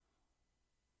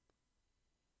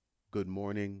Good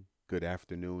morning, good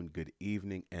afternoon, good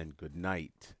evening, and good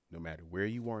night. No matter where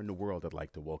you are in the world, I'd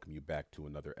like to welcome you back to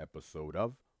another episode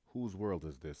of Whose World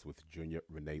Is This with Junior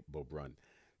Renee Bobrun.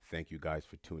 Thank you guys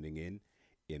for tuning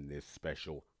in this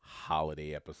special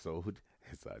holiday episode.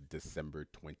 It's December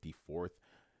 24th,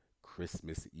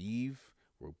 Christmas Eve.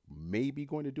 We're maybe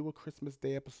going to do a Christmas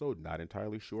Day episode, not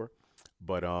entirely sure.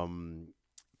 But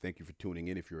thank you for tuning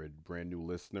in. If you're a brand new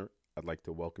listener, I'd like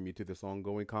to welcome you to this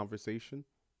ongoing conversation.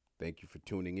 Thank you for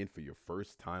tuning in for your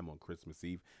first time on Christmas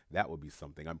Eve. That would be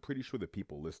something. I'm pretty sure the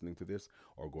people listening to this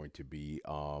are going to be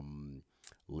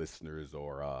listeners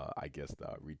or, I guess,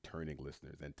 returning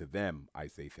listeners. And to them, I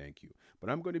say thank you. But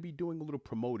I'm going to be doing a little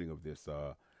promoting of this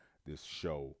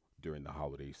show during the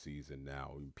holiday season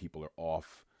now. People are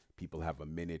off, people have a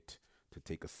minute to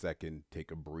take a second,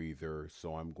 take a breather.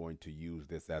 So I'm going to use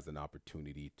this as an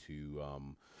opportunity to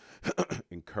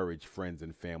encourage friends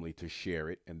and family to share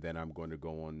it, and then I'm going to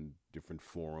go on different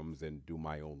forums and do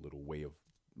my own little way of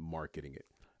marketing it.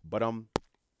 But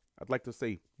I'd like to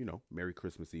say, Merry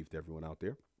Christmas Eve to everyone out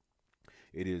there.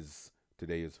 It is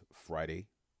Today is Friday,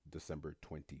 December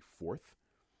 24th.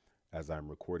 As I'm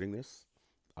recording this,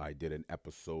 I did an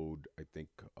episode, I think,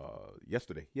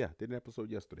 yesterday. Yeah, did an episode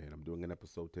yesterday, and I'm doing an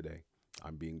episode today.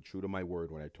 I'm being true to my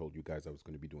word when I told you guys I was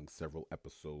going to be doing several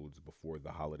episodes before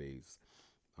the holidays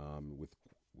with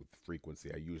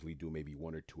frequency. I usually do maybe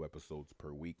one or two episodes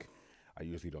per week. I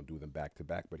usually don't do them back to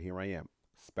back, but here I am.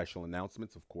 Special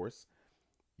announcements, of course.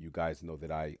 You guys know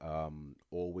that I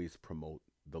always promote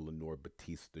the Lenore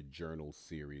Batista Journal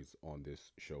series on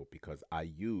this show because I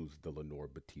use the Lenore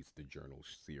Batista Journal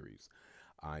series.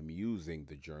 I'm using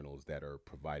the journals that are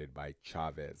provided by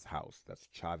Chavez House. That's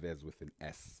Chavez with an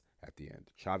S at the end.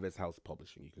 Chavez House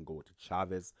Publishing. You can go to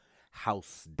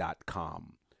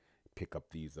chavezhouse.com, pick up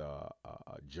these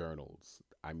journals.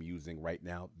 I'm using right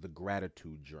now the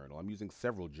Gratitude Journal. I'm using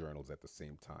several journals at the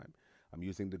same time. I'm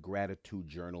using the Gratitude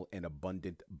Journal, An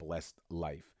Abundant Blessed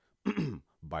Life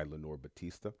by Lenore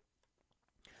Batista.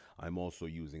 I'm also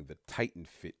using the Titan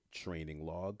Fit training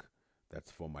log. That's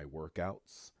for my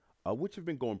workouts, which have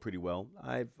been going pretty well.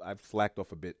 I've slacked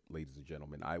off a bit, ladies and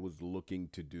gentlemen. I was looking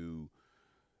to do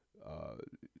uh,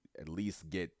 at least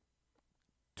get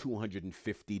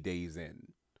 250 days in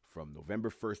from November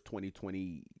 1st,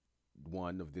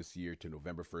 2021 of this year to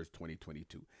November 1st,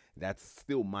 2022. That's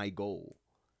still my goal.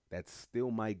 That's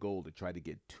still my goal to try to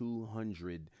get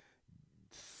 200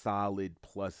 solid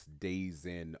plus days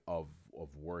in of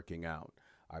working out.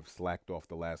 I've slacked off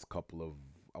the last couple of,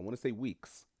 I want to say,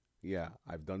 weeks. Yeah,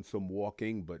 I've done some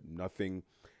walking, but nothing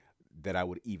that I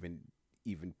would even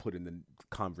put in the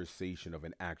conversation of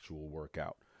an actual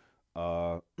workout.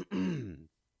 Uh,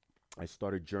 I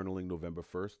started journaling November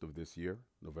 1st of this year,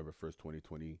 November 1st,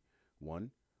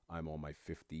 2021. I'm on my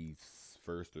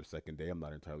 51st or second day. I'm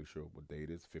not entirely sure what day it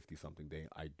is, 50 something day.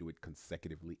 I do it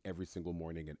consecutively every single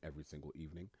morning and every single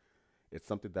evening. It's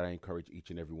something that I encourage each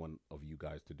and every one of you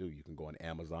guys to do. You can go on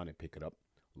Amazon and pick it up.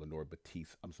 Lenore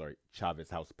Batiste, I'm sorry, Chavez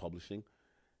House Publishing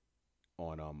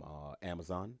on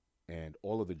Amazon, and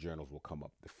all of the journals will come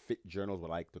up. The fit journals,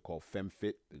 what I like to call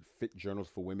FemFit, the fit journals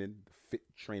for women, the fit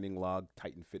training log,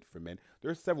 Titan Fit for men.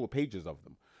 There are several pages of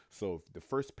them. So the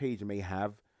first page may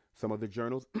have some of the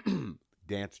journals,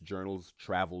 dance journals,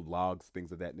 travel logs,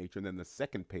 things of that nature. And then the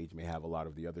second page may have a lot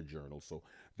of the other journals. So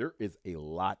there is a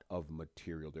lot of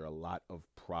material. There are a lot of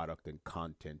product and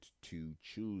content to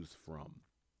choose from.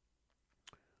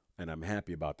 And I'm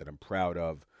happy about that. I'm proud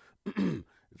of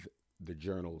the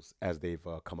journals as they've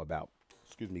come about.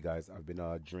 Excuse me, guys. I've been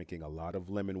drinking a lot of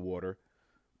lemon water.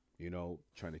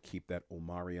 Trying to keep that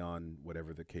Omarion,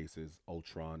 whatever the case is,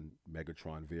 Ultron,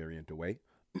 Megatron variant away.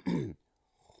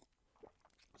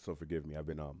 So forgive me. I've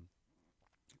been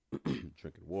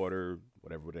drinking water,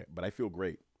 whatever. But I feel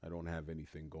great. I don't have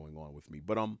anything going on with me.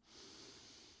 But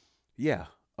yeah.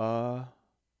 Uh,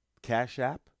 Cash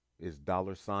App is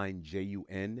 $JUNBEAU.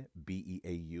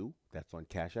 That's on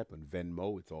Cash App. And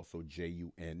Venmo, it's also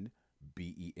JUNBEAU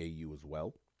as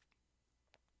well.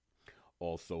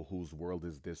 Also, Whose World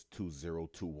Is This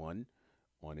 2021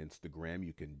 on Instagram.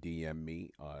 You can DM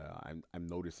me. I'm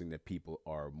noticing that people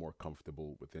are more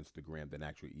comfortable with Instagram than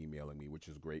actually emailing me, which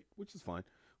is great, which is fine.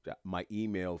 My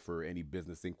email for any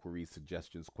business inquiries,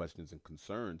 suggestions, questions, and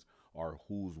concerns are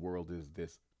whose world is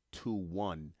this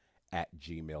 21 at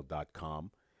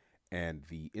gmail.com. And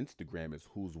the Instagram is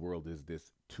whose world is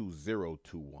this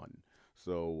 2021.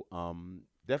 So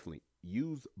definitely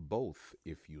use both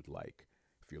if you'd like.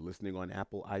 If you're listening on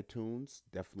Apple iTunes,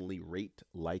 definitely rate,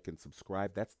 like, and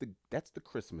subscribe. That's the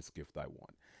Christmas gift I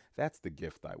want. That's the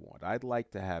gift I want. I'd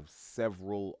like to have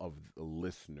several of the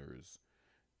listeners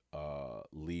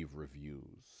leave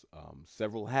reviews.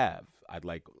 Several have. I'd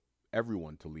like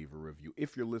everyone to leave a review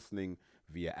if you're listening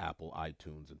via Apple,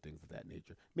 iTunes, and things of that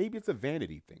nature. Maybe it's a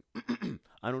vanity thing.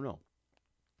 I don't know.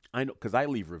 I know because I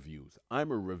leave reviews.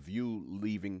 I'm a review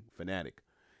leaving fanatic.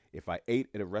 If I ate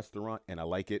at a restaurant and I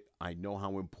like it, I know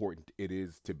how important it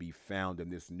is to be found in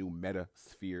this new meta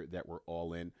sphere that we're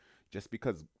all in. Just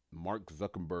because Mark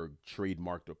Zuckerberg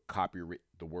trademarked or copyright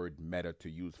the word meta to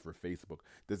use for Facebook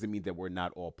doesn't mean that we're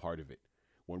not all part of it.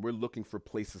 When we're looking for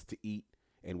places to eat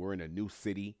and we're in a new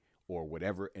city or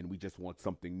whatever and we just want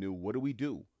something new, what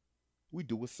do? We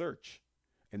do a search.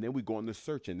 And then we go on the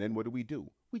search and then what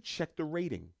do? We check the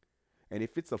rating. And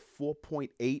if it's a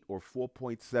 4.8 or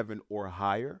 4.7 or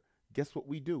higher, guess what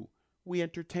we do? We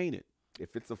entertain it.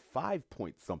 If it's a 5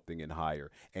 point something and higher,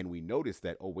 and we notice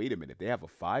that, oh, wait a minute, they have a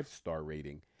 5-star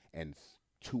rating and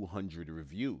 200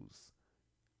 reviews,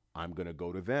 I'm going to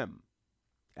go to them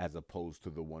as opposed to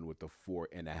the one with the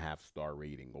 4.5-star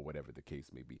rating or whatever the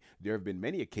case may be. There have been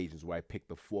many occasions where I picked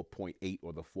the 4.8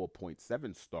 or the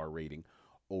 4.7-star rating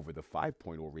over the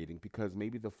 5.0 rating because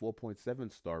maybe the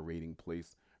 4.7-star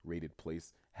rated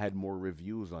place had more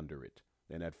reviews under it.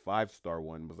 And that 5-star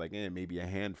one was like, maybe a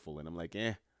handful. And I'm like,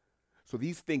 eh. So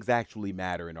these things actually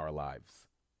matter in our lives.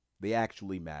 They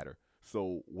actually matter.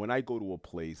 So when I go to a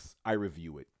place, I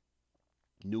review it.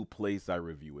 New place, I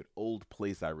review it. Old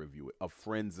place, I review it. A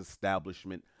friend's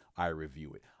establishment, I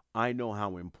review it. I know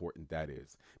how important that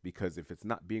is because if it's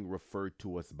not being referred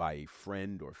to us by a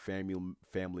friend or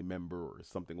family member or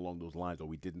something along those lines, or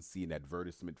we didn't see an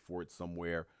advertisement for it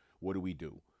somewhere, what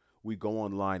do? We go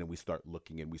online and we start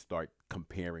looking and we start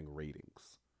comparing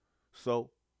ratings. So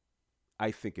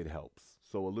I think it helps.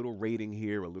 So a little rating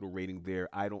here, a little rating there.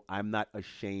 I'm not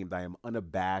ashamed. I am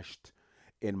unabashed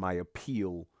in my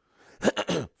appeal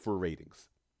for ratings.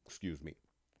 Excuse me.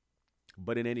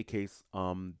 But in any case,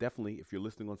 definitely if you're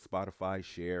listening on Spotify,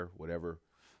 share, whatever,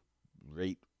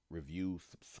 rate, review,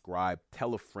 subscribe,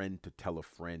 tell a friend to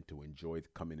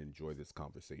come and enjoy this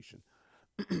conversation.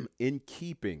 In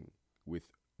keeping with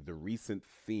the recent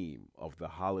theme of the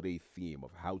holiday theme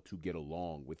of how to get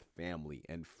along with family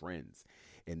and friends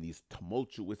in these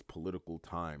tumultuous political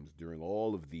times during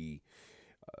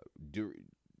dur-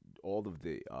 all of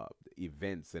the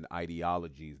events and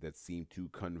ideologies that seem to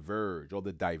converge, all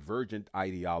the divergent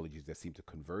ideologies that seem to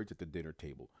converge at the dinner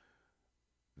table.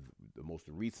 The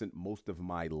most of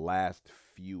my last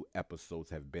few episodes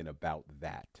have been about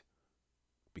that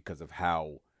because of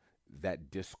how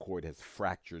that discord has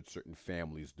fractured certain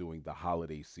families during the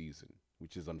holiday season,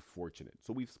 which is unfortunate.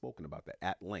 So we've spoken about that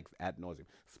at length, ad nauseum.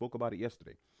 Spoke about it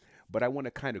yesterday. But I want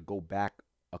to kind of go back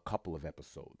a couple of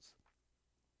episodes.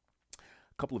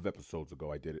 A couple of episodes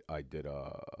ago,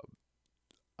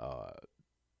 uh,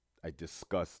 I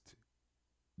discussed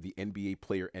the NBA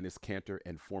player Enes Kanter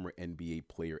and former NBA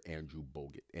player Andrew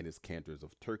Bogut. Enes Kanter is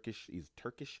of Turkish, he's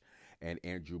Turkish, and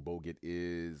Andrew Bogut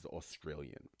is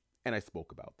Australian. And I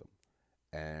spoke about them.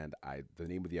 And the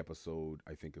name of the episode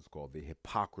I think is called "The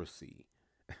Hypocrisy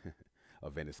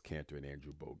of Enes Kanter and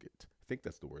Andrew Bogut." I think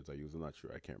that's the words I use. I'm not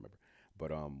sure. I can't remember.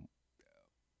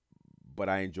 But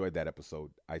I enjoyed that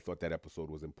episode. I thought that episode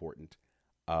was important.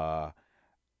 Uh,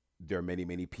 there are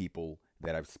many people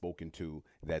that I've spoken to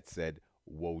that said,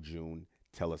 "Whoa, June,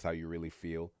 tell us how you really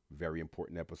feel." Very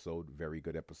important episode, very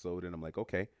good episode, and I'm like,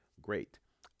 okay, great.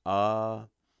 Uh,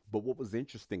 but what was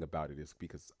interesting about it is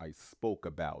because I spoke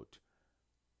about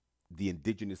the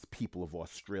indigenous people of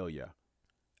Australia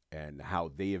and how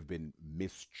they have been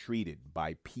mistreated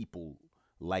by people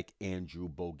like Andrew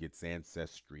Bogut's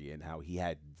ancestry and how he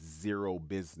had zero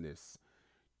business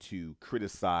to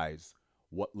criticize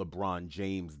what LeBron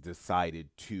James decided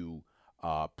to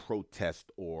protest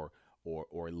or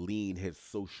lean his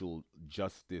social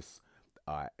justice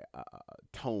uh, uh,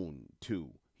 tone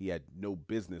to. He had no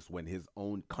business when his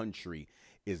own country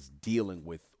is dealing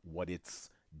with what it's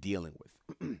dealing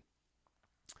with.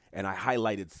 And I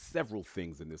highlighted several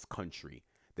things in this country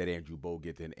that Andrew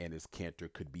Bogut and Ennis Cantor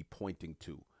could be pointing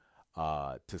to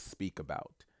speak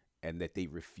about, and that they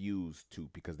refused to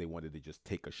because they wanted to just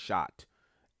take a shot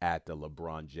at the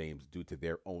LeBron James due to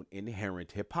their own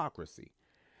inherent hypocrisy.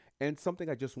 And something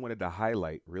I just wanted to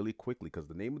highlight really quickly because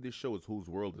the name of this show is "Whose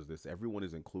World Is This?" Everyone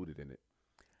is included in it.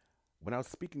 When I was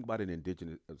speaking about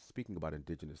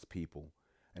indigenous people,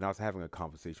 and I was having a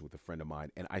conversation with a friend of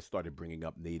mine, and I started bringing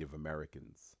up Native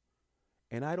Americans.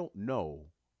 And I don't know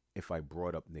if I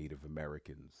brought up Native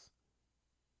Americans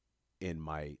in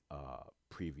my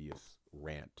previous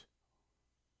rant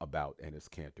about Ennis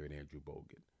Cantor and Andrew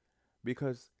Bogut.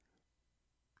 Because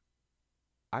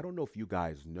I don't know if you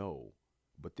guys know,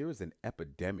 but there is an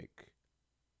epidemic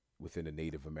with within the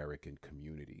Native American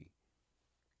community.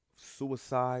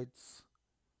 Suicides,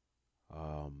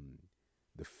 um,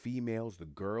 the females, the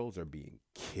girls are being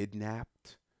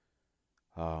kidnapped.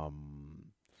 Um,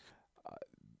 uh,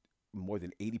 More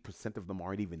than 80% of them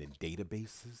aren't even in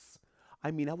databases.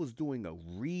 I mean, I was doing a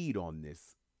read on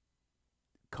this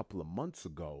a couple of months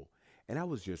ago, and I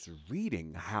was just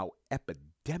reading how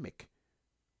epidemic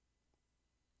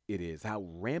it is, how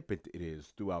rampant it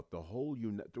is throughout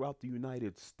throughout the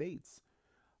United States.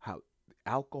 How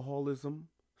alcoholism,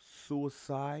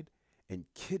 suicide, and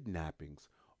kidnappings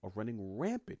are running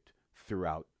rampant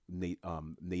throughout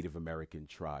Native American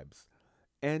tribes,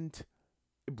 and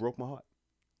it broke my heart.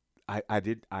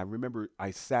 I remember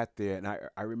I sat there and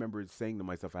I remember saying to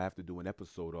myself, I have to do an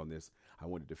episode on this. I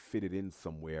wanted to fit it in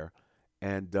somewhere,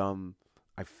 and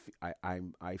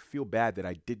I feel bad that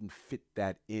I didn't fit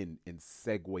that in and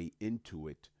segue into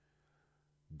it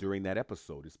during that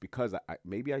episode. It's because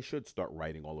maybe I should start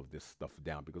writing all of this stuff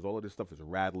down, because all of this stuff is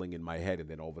rattling in my head, and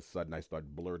then all of a sudden I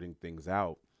start blurting things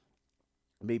out.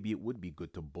 Maybe it would be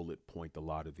good to bullet point a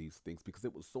lot of these things, because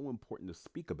it was so important to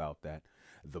speak about that.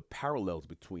 The parallels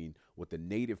between what the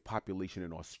native population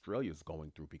in Australia is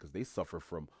going through, because they suffer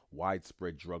from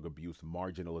widespread drug abuse,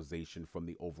 marginalization from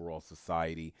the overall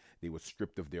society. They were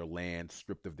stripped of their land,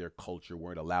 stripped of their culture,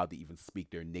 weren't allowed to even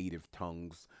speak their native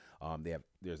tongues.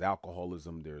 There's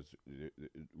alcoholism, there's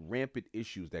rampant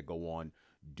issues that go on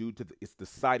due to it's the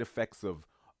side effects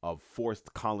of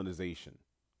forced colonization.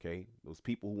 Okay, those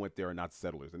people who went there are not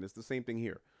settlers, and it's the same thing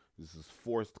here. This is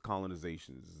forced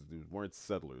colonization. These weren't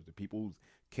settlers. The people who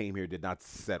came here did not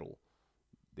settle.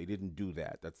 They didn't do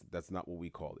that. That's not what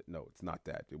we call it. No, it's not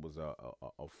that. It was a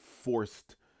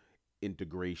forced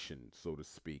integration, so to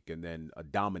speak, and then a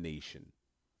domination.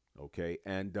 Okay,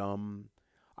 and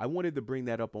I wanted to bring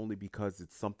that up only because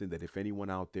it's something that if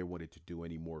anyone out there wanted to do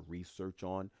any more research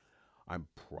on, I'm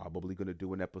probably going to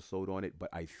do an episode on it. But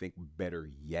I think better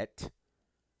yet,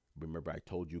 remember, I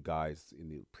told you guys in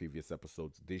the previous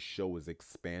episodes, this show is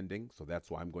expanding. So that's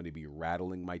why I'm going to be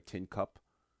rattling my tin cup.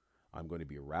 I'm going to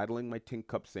be rattling my tin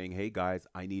cup saying, hey guys,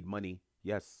 I need money.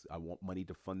 Yes, I want money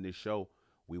to fund this show.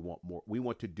 We want more. We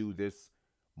want to do this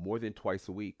more than twice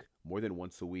a week, more than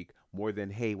once a week, more than,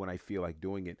 hey, when I feel like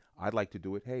doing it, I'd like to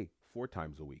do it, hey, 4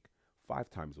 times a week, 5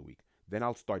 times a week. Then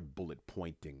I'll start bullet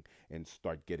pointing and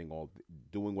start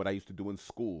doing what I used to do in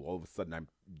school. All of a sudden, I'm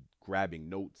grabbing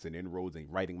notes and inroads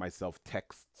and writing myself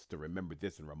texts to remember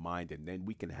this and remind. And then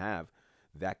we can have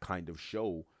that kind of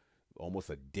show, almost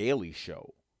a daily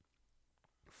show,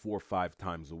 4 or 5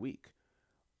 times a week.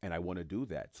 And I want to do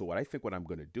that. So what I'm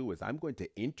going to do is I'm going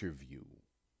to interview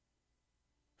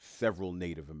several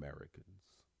Native Americans.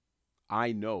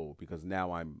 I know because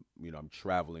now I'm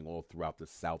traveling all throughout the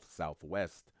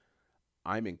Southwest.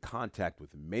 I'm in contact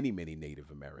with many, many Native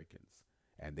Americans,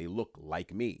 and they look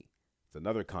like me. It's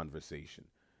another conversation.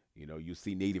 You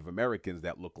see Native Americans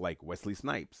that look like Wesley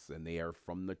Snipes, and they are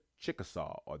from the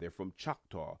Chickasaw, or they're from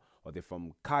Choctaw, or they're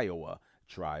from Kiowa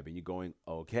tribe, and you're going,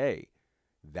 okay,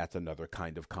 that's another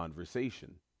kind of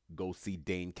conversation. Go see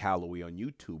Dane Calloway on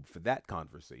YouTube for that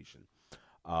conversation.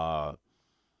 Uh,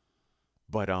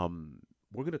 but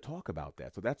we're going to talk about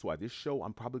that. So that's why this show,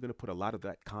 I'm probably going to put a lot of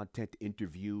that content,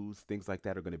 interviews, things like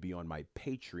that are going to be on my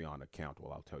Patreon account,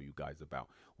 I'll tell you guys about,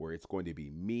 where it's going to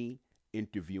be me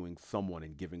interviewing someone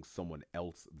and giving someone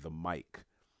else the mic.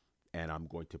 And I'm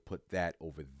going to put that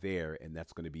over there, and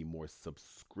that's going to be more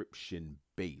subscription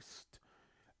based.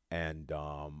 And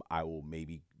I will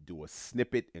maybe do a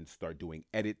snippet and start doing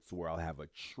edits where I'll have a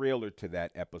trailer to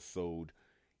that episode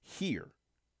here,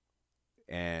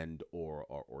 and or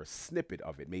a snippet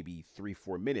of it, maybe 3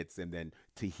 4 minutes, and then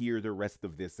to hear the rest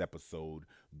of this episode,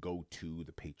 go to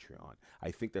the Patreon.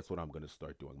 I think that's what I'm going to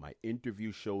start doing. My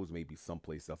interview shows maybe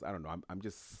someplace else. I don't know. I'm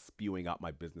just spewing out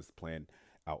my business plan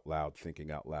out loud,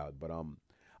 thinking out loud. But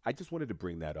I just wanted to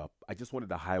bring that up. I just wanted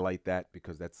to highlight that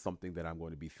because that's something that I'm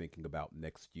going to be thinking about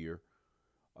next year.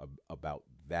 About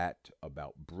that,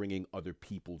 about bringing other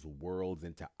people's worlds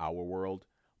into our world,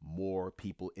 more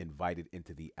people invited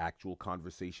into the actual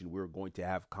conversation. We're going to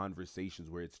have conversations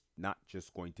where it's not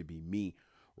just going to be me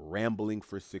rambling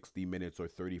for 60 minutes or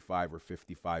 35 or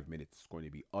 55 minutes. It's going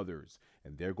to be others,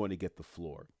 and they're going to get the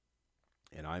floor.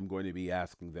 And I'm going to be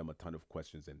asking them a ton of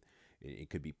questions, and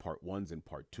it could be part ones and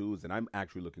part twos. And I'm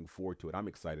actually looking forward to it. I'm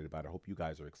excited about it. I hope you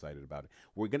guys are excited about it.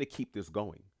 We're going to keep this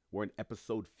going. We're in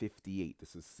episode 58.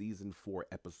 This is season 4,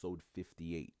 episode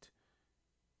 58.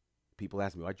 People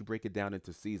ask me, why'd you break it down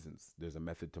into seasons? There's a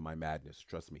method to my madness,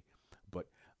 trust me. But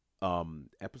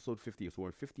episode 58, so we're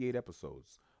in 58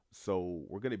 episodes. So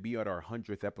we're going to be at our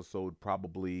 100th episode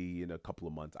probably in a couple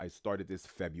of months. I started this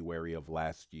February of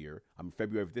last year. I'm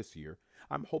February of this year.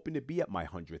 I'm hoping to be at my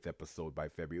 100th episode by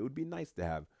February. It would be nice to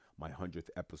have my 100th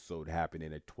episode happen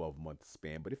in a 12-month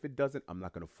span, but if it doesn't, I'm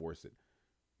not going to force it.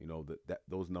 That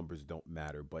those numbers don't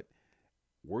matter, but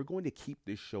we're going to keep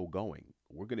this show going.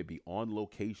 We're going to be on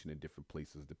location in different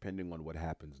places depending on what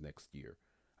happens next year.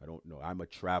 I don't know. I'm a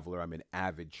traveler. I'm an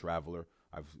avid traveler.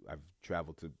 I've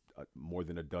traveled to more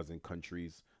than a dozen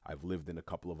countries. I've lived in a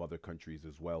couple of other countries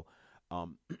as well.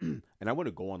 And I want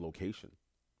to go on location.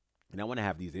 And I want to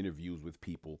have these interviews with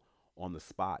people on the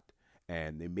spot.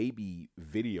 And there may be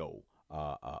video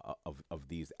of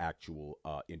these actual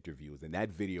interviews. And that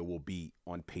video will be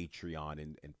on Patreon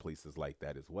and places like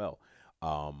that as well.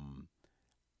 Um,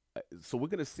 so we're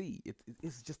gonna see.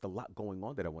 It's just a lot going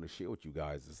on that I want to share with you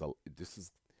guys. This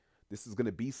is this is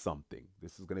gonna be something.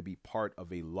 This is gonna be part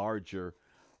of a larger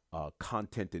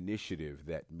content initiative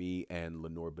that me and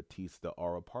Lenore Batista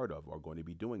are a part of, are going to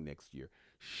be doing next year.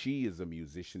 She is a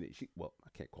musician. Well, I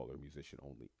can't call her a musician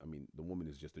only. I mean, the woman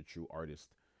is just a true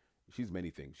artist. She's many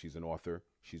things. She's an author.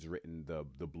 She's written the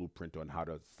blueprint on how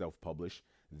to self-publish.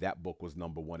 That book was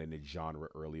number one in its genre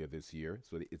earlier this year.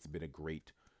 So it's been a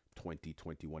great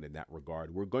 2021 in that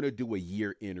regard. We're going to do a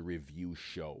year in review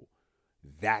show.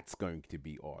 That's going to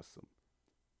be awesome.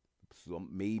 So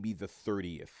maybe the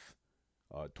 30th,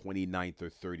 29th or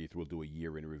 30th, we'll do a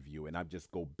year in review. And I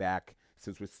just go back,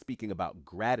 since we're speaking about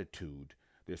gratitude,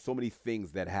 there's so many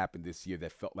things that happened this year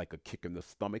that felt like a kick in the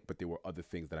stomach, but there were other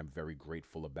things that I'm very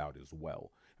grateful about as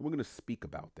well. And we're going to speak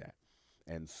about that.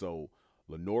 And so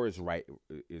Lenore is right,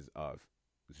 is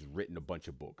written a bunch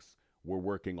of books. We're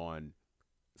working on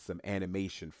some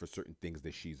animation for certain things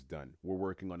that she's done. We're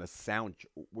working on a sound.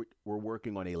 We're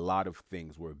working on a lot of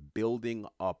things. We're building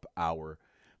up our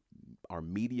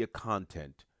media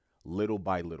content little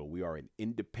by little. We are an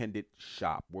independent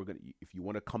shop. We're gonna If you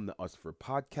want to come to us for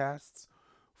podcasts,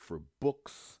 for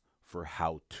books, for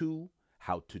how to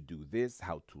do this,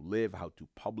 how to live, how to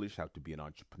publish, how to be an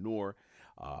entrepreneur,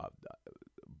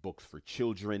 books for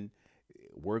children,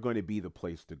 we're going to be the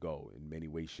place to go in many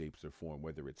ways, shapes, or form,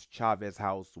 whether it's Chavez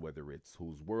House, whether it's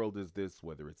Whose World Is This,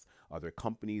 whether it's other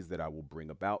companies that I will bring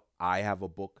about. I have a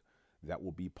book that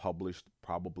will be published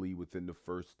probably within the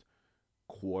first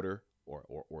quarter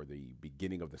or the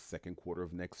beginning of the second quarter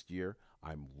of next year.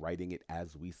 I'm writing it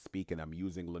as we speak, and I'm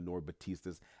using Lenore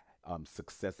Batista's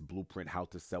success blueprint, how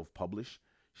to self-publish.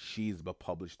 She's been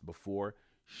published before.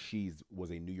 She's was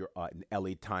a New York, an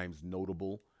LA Times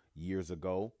notable years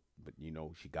ago, but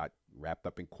she got wrapped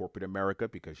up in corporate America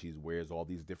because she wears all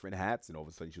these different hats, and all of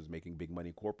a sudden she was making big money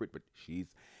in corporate. But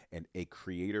she's a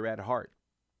creator at heart,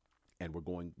 and we're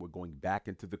going back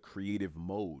into the creative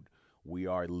mode. We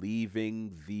are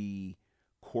leaving the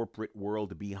corporate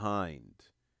world behind.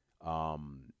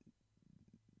 Um,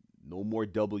 no more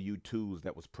W-2s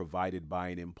that was provided by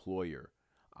an employer.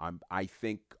 I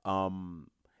think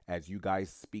as you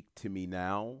guys speak to me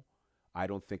now, I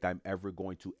don't think I'm ever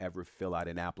going to ever fill out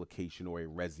an application or a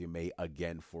resume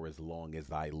again for as long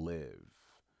as I live.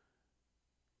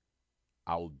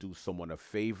 I'll do someone a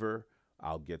favor.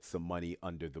 I'll get some money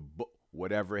under the book,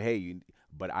 whatever. Hey,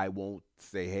 but I won't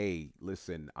say, hey,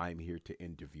 listen, I'm here to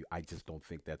interview. I just don't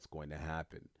think that's going to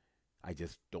happen. I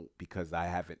just don't, because I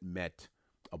haven't met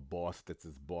a boss that's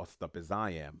as bossed up as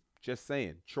I am. Just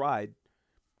saying, tried,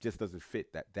 just doesn't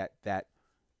fit that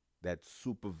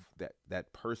super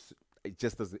that person. It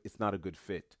just doesn't. It's not a good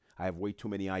fit. I have way too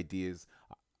many ideas,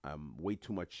 way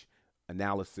too much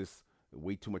analysis,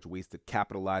 way too much ways to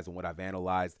capitalize on what I've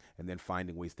analyzed, and then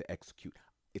finding ways to execute.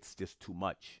 It's just too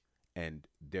much, and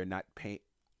they're not paying.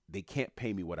 They can't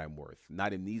pay me what I'm worth.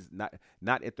 Not in these.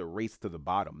 Not at the race to the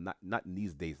bottom. Not in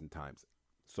these days and times.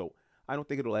 So I don't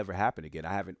think it'll ever happen again.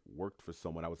 I haven't worked for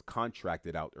someone. I was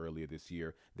contracted out earlier this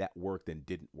year that worked and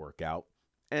didn't work out,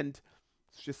 and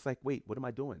it's just like, wait, what am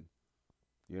I doing?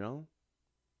 You know,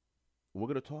 we're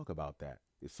going to talk about that.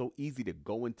 It's so easy to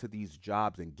go into these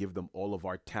jobs and give them all of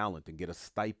our talent and get a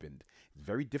stipend. It's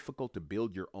very difficult to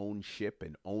build your own ship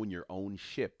and own your own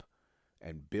ship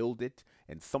and build it.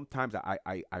 And sometimes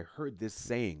I heard this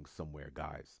saying somewhere,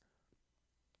 guys.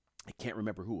 I can't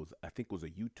remember who it was. I think it was a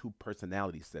YouTube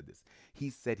personality said this. He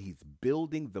said he's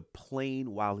building the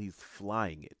plane while he's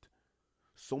flying it.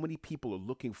 So many people are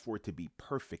looking for it to be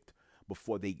perfect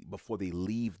before they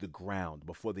leave the ground,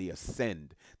 before they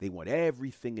ascend. They want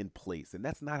everything in place, and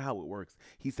that's not how it works.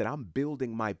 He said, "I'm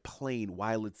building my plane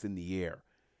while it's in the air."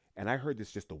 And I heard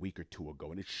this just a week or two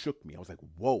ago, and it shook me. I was like,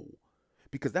 "Whoa."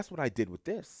 Because that's what I did with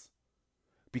this.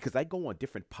 Because I go on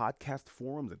different podcast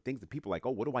forums and things, and people are like,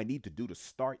 oh, what do I need to do to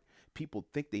start? People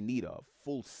think they need a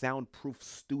full soundproof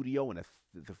studio and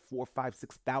the four, five,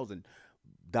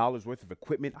 $6,000 worth of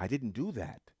equipment. I didn't do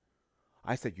that.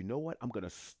 I said, you know what? I'm gonna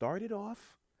start it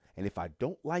off, and if I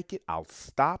don't like it, I'll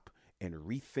stop and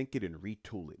rethink it and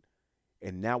retool it.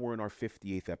 And now we're in our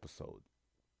 58th episode.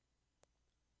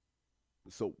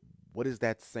 So what is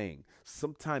that saying?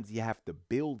 Sometimes you have to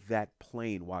build that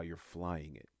plane while you're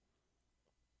flying it.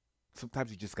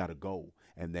 Sometimes you just got to go.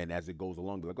 And then as it goes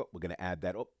along, be like, oh, we're going to add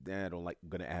that. Oh, I don't like, I'm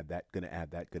going to add that, going to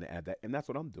add that, going to add that. And that's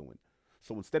what I'm doing.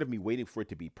 So instead of me waiting for it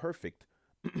to be perfect,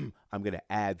 I'm going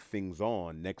to add things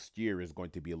on. Next year is going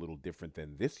to be a little different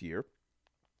than this year.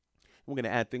 We're going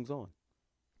to add things on.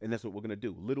 And that's what we're going to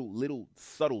do. Little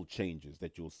subtle changes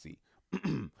that you'll see.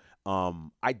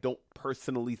 I don't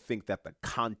personally think that the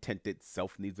content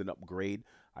itself needs an upgrade.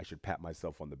 I should pat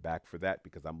myself on the back for that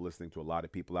because I'm listening to a lot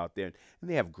of people out there and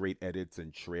they have great edits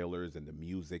and trailers and the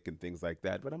music and things like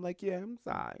that. But I'm like, yeah, I'm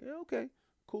sorry. Yeah, okay,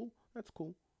 cool. That's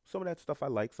cool. Some of that stuff I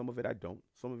like, some of it I don't.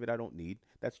 Some of it I don't need.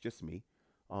 That's just me.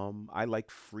 I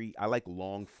like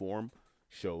long form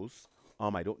shows.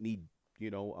 I don't need,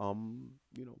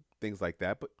 things like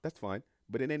that, but that's fine.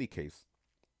 But in any case,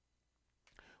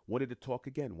 wanted to talk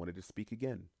again, wanted to speak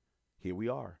again. Here we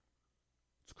are.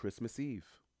 It's Christmas Eve.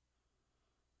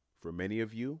 For many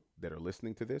of you that are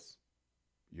listening to this,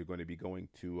 you're going to be going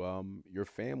to your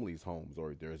family's homes,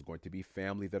 or there's going to be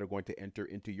family that are going to enter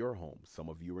into your home. Some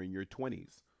of you are in your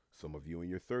 20s, some of you in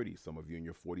your 30s, some of you in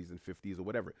your 40s and 50s or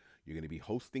whatever. You're going to be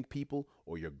hosting people,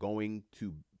 or you're going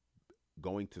to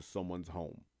someone's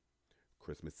home.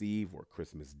 Christmas Eve or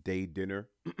Christmas Day dinner.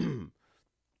 The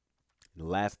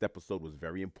last episode was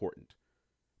very important.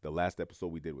 The last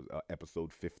episode we did was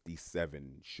episode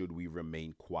 57. Should we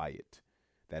remain quiet?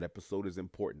 That episode is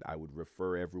important. I would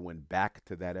refer everyone back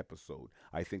to that episode.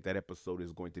 I think that episode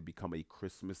is going to become a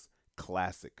Christmas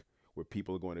classic where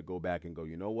people are going to go back and go,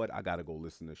 you know what? I got to go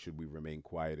listen to Should We Remain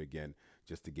Quiet again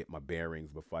just to get my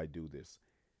bearings before I do this.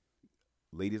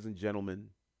 Ladies and gentlemen,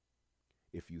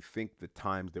 if you think the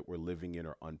times that we're living in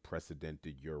are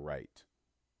unprecedented, you're right.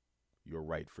 You're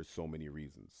right for so many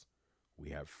reasons.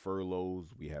 We have furloughs,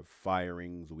 we have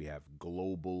firings, we have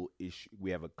global issue,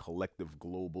 we have a collective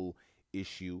global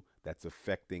issue that's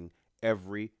affecting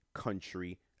every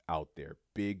country out there.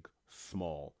 Big,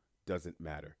 small, doesn't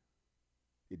matter.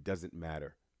 It doesn't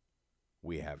matter.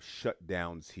 We have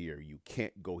shutdowns here. You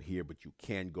can't go here, but you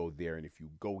can go there. And if you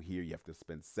go here, you have to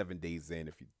spend 7 days in.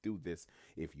 If you do this,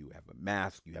 if you have a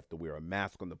mask, you have to wear a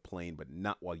mask on the plane, but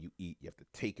not while you eat. You have to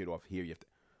take it off here.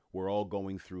 We're all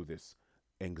going through this.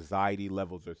 Anxiety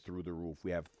levels are through the roof.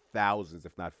 We have thousands,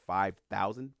 if not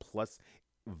 5,000 plus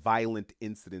violent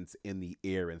incidents in the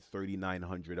air, and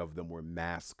 3,900 of them were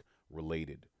mask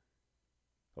related.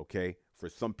 Okay? For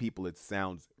some people, it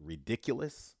sounds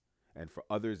ridiculous. And for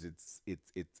others, it's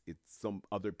some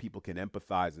other people can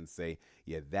empathize and say,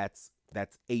 yeah, that's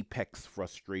apex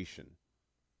frustration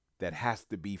that has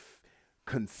to be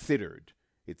considered.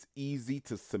 It's easy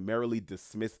to summarily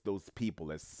dismiss those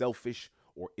people as selfish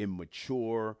or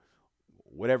immature,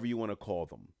 whatever you want to call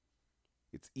them.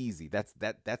 It's easy. That's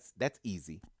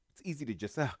easy. It's easy to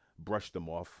just brush them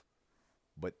off.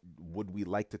 But would we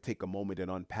like to take a moment and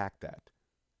unpack that?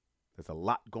 There's a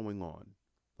lot going on.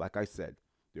 Like I said,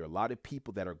 there are a lot of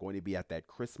people that are going to be at that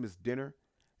Christmas dinner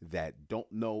that don't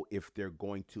know if they're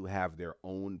going to have their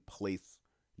own place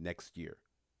next year.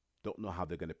 Don't know how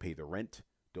they're going to pay the rent.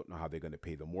 Don't know how they're going to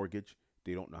pay the mortgage.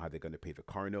 They don't know how they're going to pay the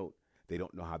car note. They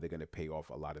don't know how they're going to pay off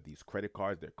a lot of these credit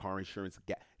cards, their car insurance.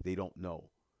 They don't know.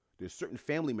 There's certain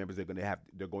family members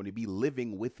they're going to be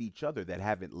living with each other that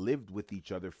haven't lived with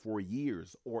each other for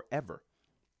years or ever.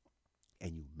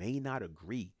 And you may not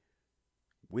agree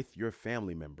with your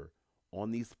family member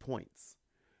on these points.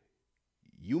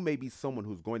 You may be someone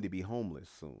who's going to be homeless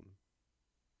soon.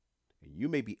 And you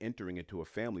may be entering into a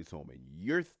family's home and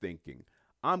you're thinking,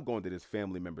 I'm going to this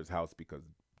family member's house because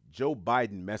Joe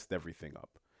Biden messed everything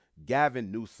up.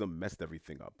 Gavin Newsom messed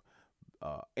everything up.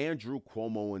 Andrew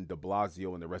Cuomo and de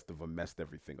Blasio and the rest of them messed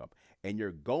everything up. And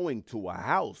you're going to a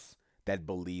house that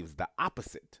believes the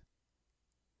opposite.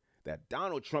 That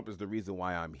Donald Trump is the reason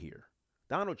why I'm here.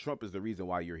 Donald Trump is the reason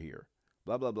why you're here.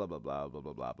 Blah, blah, blah, blah, blah, blah,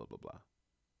 blah, blah, blah, blah, blah.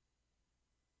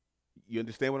 You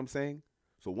understand what I'm saying?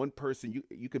 So one person,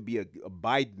 you could be a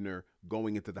Bidener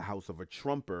going into the house of a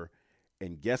Trumper,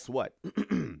 and guess what?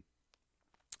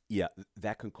 Yeah,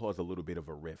 that can cause a little bit of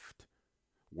a rift.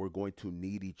 We're going to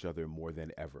need each other more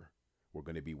than ever. We're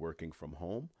going to be working from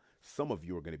home. Some of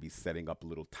you are going to be setting up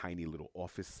little tiny little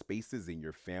office spaces in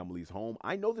your family's home.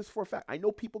 I know this for a fact. I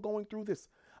know people going through this.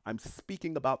 I'm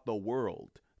speaking about the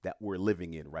world that we're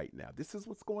living in right now. This is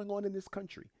what's going on in this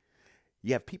country.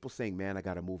 You have people saying, man, I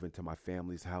got to move into my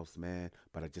family's house, man,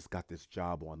 but I just got this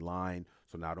job online.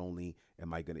 So not only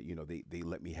am I going to, they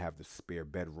let me have the spare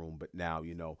bedroom, but now,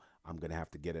 I'm going to have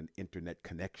to get an internet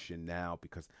connection now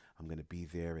because I'm going to be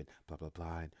there and blah, blah,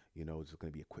 blah. And, there's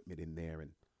going to be equipment in there.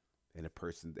 And that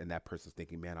person's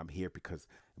thinking, man, I'm here because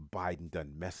Biden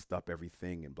done messed up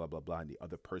everything and blah, blah, blah. And the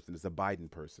other person is a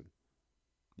Biden person.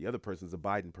 The other person is a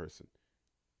Biden person.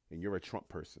 And you're a Trump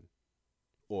person,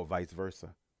 or vice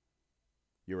versa.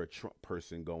 You're a Trump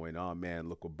person going, oh man,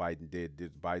 look what Biden did.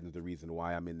 Biden's the reason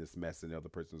why I'm in this mess. And the other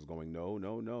person's going, no,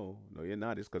 no, no, no, you're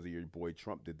not. It's because of your boy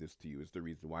Trump did this to you. It's the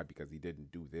reason why, because he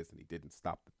didn't do this and he didn't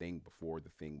stop the thing before the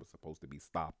thing was supposed to be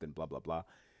stopped and blah, blah, blah.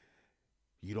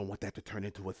 You don't want that to turn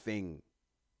into a thing,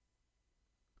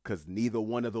 because neither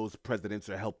one of those presidents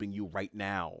are helping you right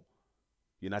now.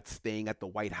 You're not staying at the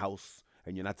White House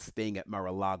and you're not staying at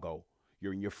Mar-a-Lago.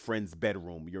 You're in your friend's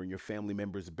bedroom. You're in your family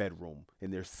member's bedroom,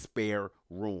 in their spare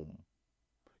room.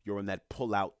 You're on that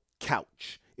pull-out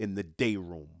couch in the day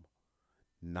room.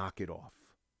 Knock it off.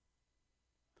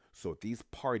 So at these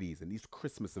parties and these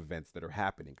Christmas events that are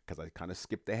happening, because I kind of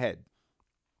skipped ahead,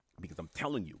 because I'm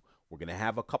telling you, we're going to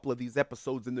have a couple of these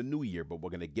episodes in the new year, but we're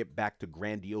going to get back to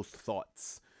grandiose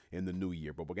thoughts in the new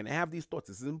year. But we're going to have these thoughts.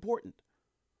 This is important.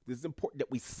 This is important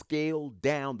that we scale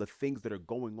down the things that are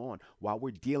going on while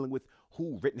we're dealing with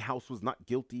who Rittenhouse was not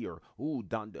guilty, or who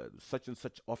such and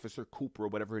such Officer Cooper or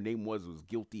whatever her name was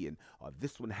guilty, and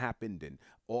this one happened, and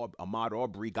Ahmaud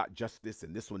Arbery got justice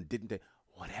and this one didn't.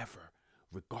 Whatever.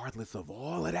 Regardless of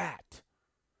all of that,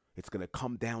 it's going to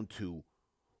come down to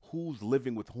who's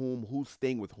living with whom, who's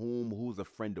staying with whom, who's a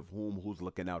friend of whom, who's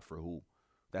looking out for who.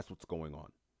 That's what's going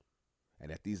on.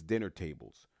 And at these dinner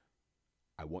tables,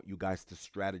 I want you guys to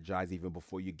strategize even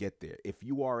before you get there. If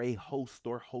you are a host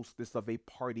or hostess of a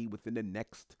party within the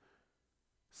next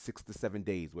 6 to 7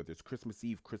 days, whether it's Christmas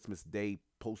Eve, Christmas Day,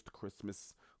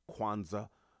 post-Christmas, Kwanzaa,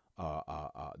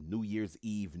 New Year's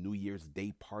Eve, New Year's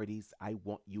Day parties, I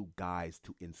want you guys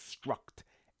to instruct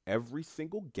every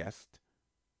single guest.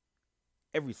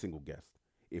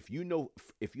 If you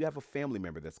have a family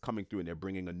member that's coming through and they're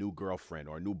bringing a new girlfriend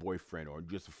or a new boyfriend or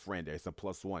just a friend, it's a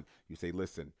plus one, you say,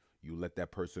 listen, you let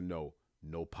that person know,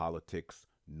 no politics,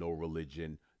 no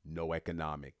religion, no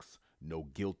economics, no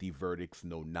guilty verdicts,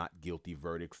 no not guilty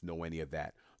verdicts, no any of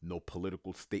that. No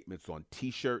political statements on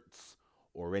t-shirts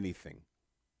or anything.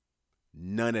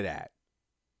 None of that.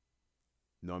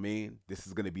 Know what I mean? This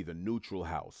is going to be the neutral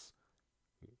house.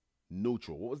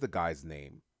 Neutral. What was the guy's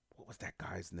name?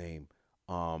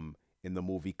 In the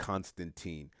movie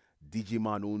Constantine?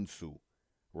 Digimon Unsu,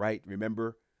 right?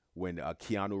 Remember when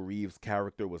Keanu Reeves'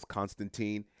 character was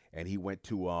Constantine, and he went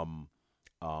to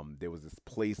there was this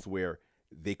place where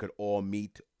they could all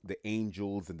meet, the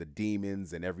angels and the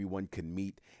demons, and everyone could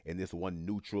meet in this one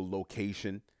neutral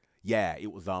location. Yeah,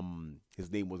 it was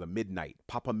his name was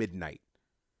Papa Midnight.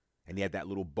 And he had that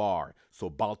little bar. So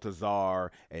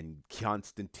Baltazar and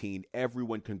Constantine,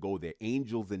 everyone can go there.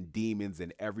 Angels and demons,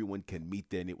 and everyone can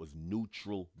meet there. And it was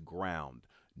neutral ground.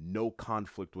 No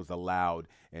conflict was allowed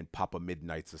in Papa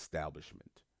Midnight's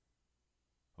establishment.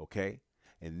 Okay?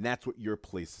 And that's what your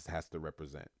place has to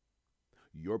represent.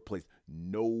 Your place,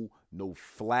 no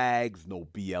flags, no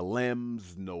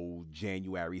BLMs, no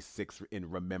January 6th in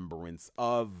remembrance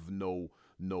of, no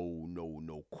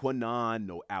Quanon,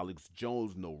 no Alex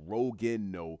Jones, no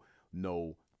Rogan,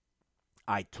 no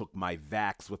I took my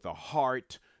vax with a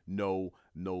heart, no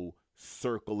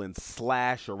circle and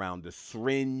slash around the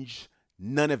syringe,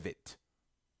 none of it.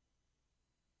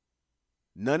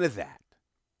 None of that.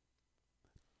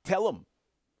 Tell them.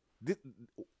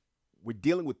 We're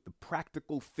dealing with the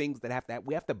practical things that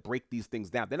we have to break these things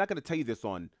down. They're not going to tell you this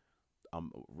on,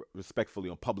 respectfully,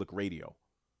 on public radio.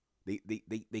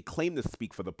 They claim to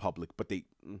speak for the public, but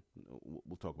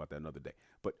we'll talk about that another day.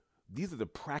 But these are the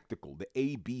practical, the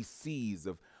ABCs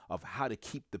of how to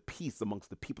keep the peace amongst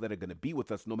the people that are going to be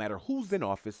with us, no matter who's in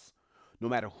office, no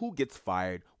matter who gets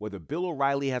fired, whether Bill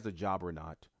O'Reilly has a job or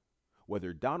not,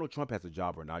 whether Donald Trump has a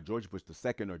job or not, George Bush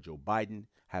II or Joe Biden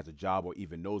has a job or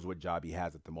even knows what job he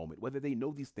has at the moment, whether they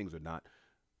know these things or not,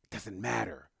 it doesn't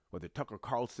matter. Whether Tucker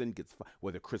Carlson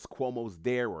whether Chris Cuomo's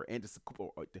there or Anderson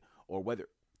or whether, it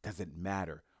doesn't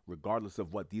matter. Regardless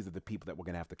of what, these are the people that we're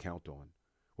going to have to count on.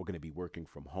 We're going to be working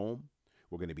from home.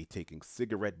 We're going to be taking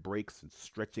cigarette breaks and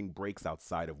stretching breaks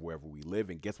outside of wherever we live.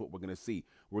 And guess what we're going to see?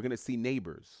 We're going to see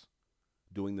neighbors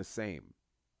doing the same.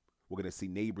 We're going to see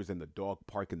neighbors in the dog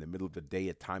park in the middle of the day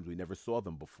at times we never saw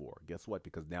them before. Guess what?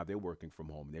 Because now they're working from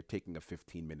home and they're taking a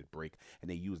 15-minute break, and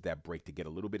they use that break to get a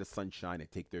little bit of sunshine and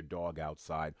take their dog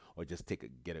outside, or just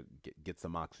get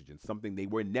some oxygen, something they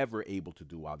were never able to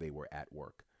do while they were at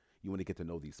work. You want to get to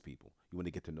know these people. You want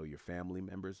to get to know your family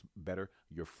members better,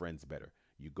 your friends better.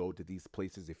 You go to these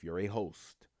places if you're a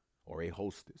host or a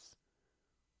hostess.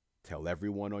 Tell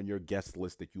everyone on your guest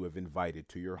list that you have invited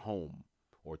to your home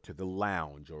or to the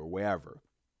lounge or wherever.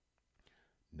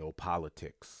 No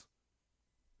politics,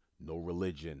 no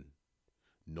religion,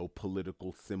 no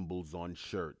political symbols on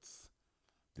shirts.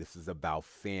 This is about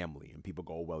family. And people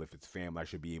go, well, if it's family, I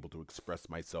should be able to express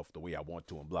myself the way I want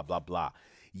to, and blah, blah, blah.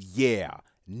 Yeah,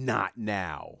 not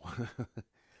now.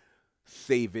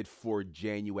 Save it for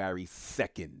January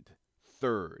 2nd,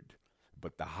 3rd.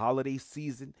 But the holiday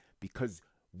season, because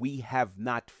we have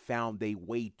not found a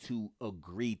way to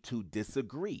agree to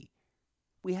disagree.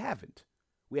 We haven't.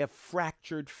 We have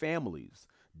fractured families.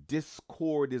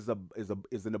 Discord is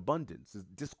an abundance.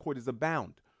 Discord is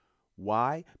abound.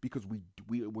 Why? Because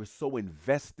we're so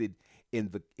invested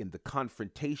in the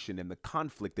confrontation and the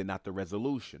conflict and not the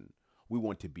resolution. We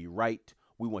want to be right.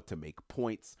 We want to make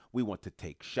points. We want to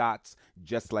take shots,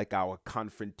 just like our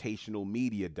confrontational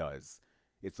media does.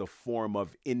 It's a form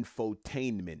of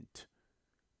infotainment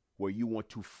where you want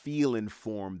to feel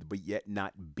informed but yet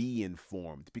not be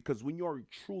informed. Because when you're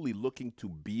truly looking to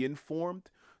be informed,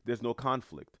 there's no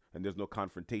conflict and there's no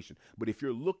confrontation. But if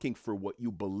you're looking for what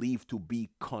you believe to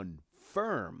be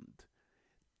confirmed,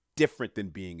 different than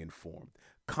being informed.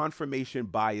 Confirmation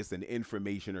bias and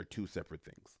information are two separate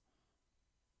things.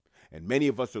 And many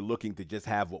of us are looking to just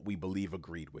have what we believe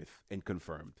agreed with and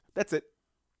confirmed. That's it.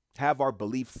 Have our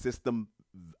belief system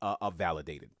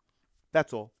validated.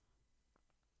 That's all.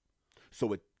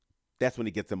 So that's when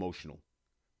it gets emotional.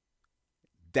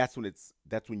 That's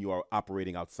when you are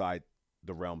operating outside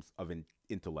the realms of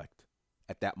intellect.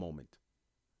 At that moment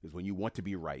is when you want to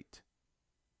be right.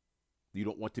 You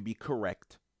don't want to be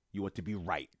correct. You want to be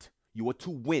right. You want to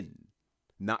win,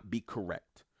 not be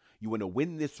correct. You want to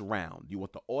win this round. You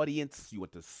want the audience. You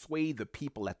want to sway the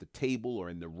people at the table or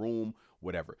in the room,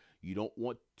 whatever. You don't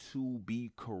want to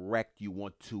be correct. You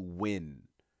want to win.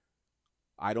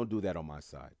 I don't do that on my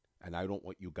side. And I don't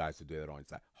want you guys to do that on your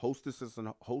side. Hosts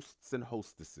and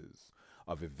hostesses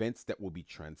of events that will be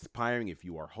transpiring. If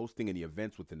you are hosting any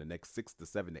events within the next 6 to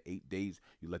 7 to 8 days,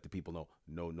 you let the people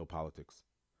know, no politics,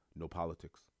 no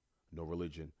politics, no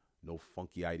religion, no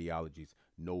funky ideologies,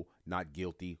 no not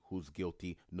guilty, who's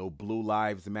guilty, no blue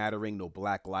lives mattering, no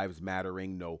black lives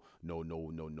mattering, no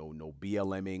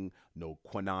BLMing, no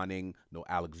Quanoning, no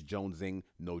Alex Jonesing,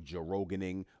 no Joe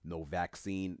Roganing, no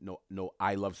vaccine, no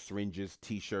I love syringes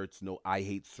t-shirts, no I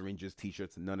hate syringes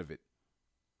t-shirts, none of it.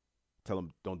 Tell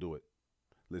them don't do it.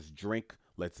 Let's drink.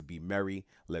 Let's be merry.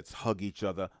 Let's hug each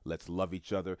other. Let's love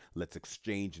each other. Let's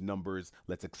exchange numbers.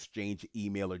 Let's exchange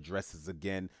email addresses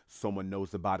again. Someone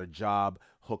knows about a job.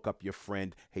 Hook up your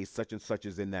friend. Hey, such and such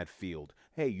is in that field.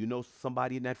 Hey, you know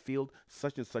somebody in that field?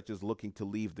 Such and such is looking to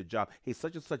leave the job. Hey,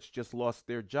 such and such just lost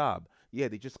their job. Yeah,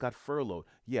 they just got furloughed.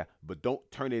 Yeah, but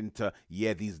don't turn it into,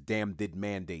 yeah, these damn did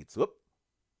mandates. Whoop.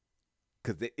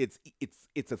 Because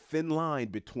it's a thin line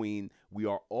between we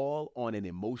are all on an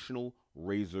emotional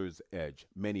razor's edge.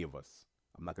 Many of us.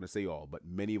 I'm not going to say all, but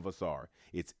many of us are.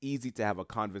 It's easy to have a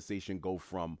conversation go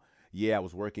from, yeah, I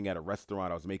was working at a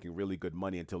restaurant. I was making really good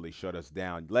money until they shut us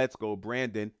down. Let's go,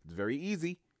 Brandon. It's very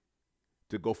easy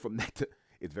to go from that to,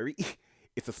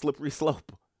 it's a slippery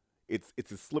slope. It's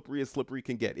as slippery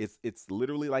can get. It's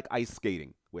literally like ice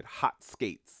skating with hot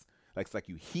skates. It's like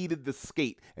you heated the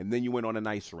skate and then you went on an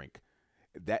ice rink.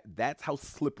 That's how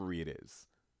slippery it is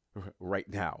right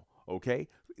now. Okay,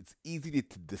 it's easy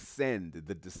to descend.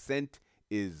 The descent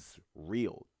is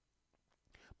real,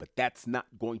 but that's not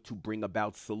going to bring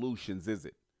about solutions, is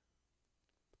it?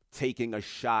 Taking a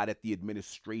shot at the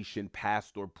administration,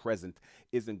 past or present,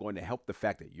 isn't going to help the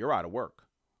fact that you're out of work.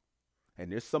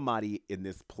 And there's somebody in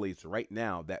this place right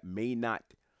now that may not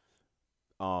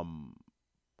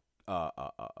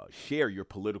share your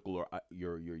political or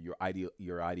your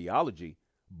ideology,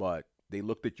 but they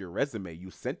looked at your resume. You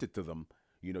sent it to them.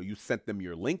 You sent them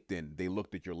your LinkedIn. They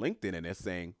looked at your LinkedIn and they're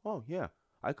saying, "Oh yeah,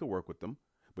 I could work with them."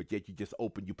 But yet you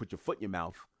put your foot in your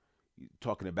mouth,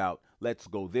 talking about let's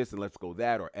go this and let's go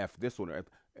that, or F this one, or F,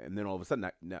 and then all of a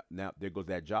sudden now there goes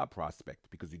that job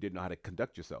prospect because you didn't know how to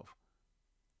conduct yourself.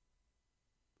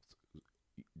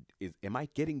 Am I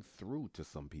getting through to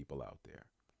some people out there?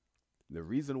 The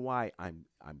reason why I'm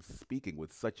speaking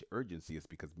with such urgency is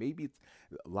because maybe it's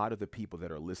a lot of the people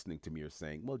that are listening to me are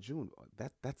saying, "Well, June,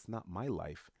 that's not my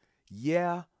life."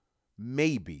 Yeah,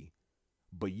 maybe,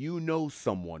 but you know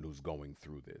someone who's going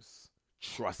through this.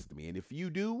 Trust me. And if you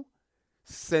do,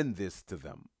 send this to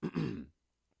them.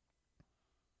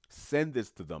 Send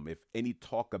this to them. If any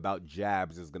talk about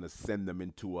jabs is going to send them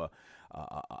into a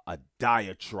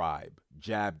diatribe,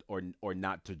 jabbed or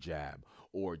not to jab,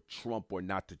 or Trump or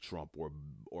not to Trump, or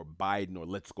Biden or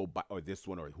let's go or this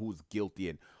one, or who's guilty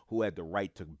and who had the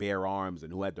right to bear arms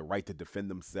and who had the right to defend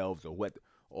themselves, or what,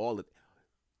 all of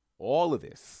all of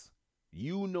this.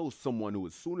 You know someone who,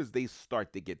 as soon as they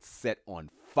start, they get set on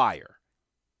fire.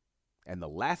 And the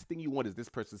last thing you want is this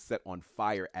person set on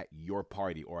fire at your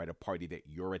party or at a party that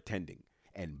you're attending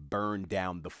and burn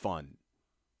down the fun.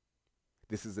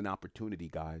 This is an opportunity,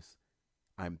 guys.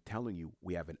 I'm telling you,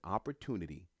 we have an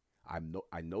opportunity.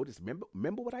 I noticed.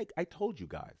 Remember what I told you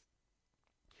guys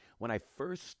when I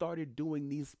first started doing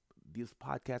these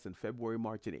podcasts in February,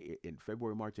 March,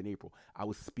 and April. I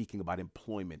was speaking about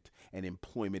employment and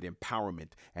employment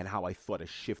empowerment and how I thought a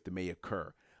shift may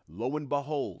occur. Lo and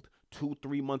behold,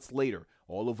 2-3 months later,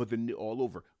 all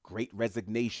over, Great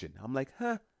Resignation. I'm like,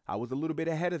 I was a little bit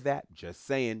ahead of that. Just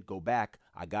saying, go back.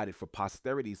 I got it for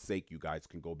posterity's sake. You guys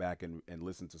can go back and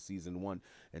listen to season 1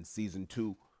 and season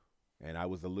 2. And I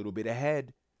was a little bit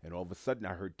ahead. And all of a sudden,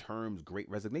 I heard terms, Great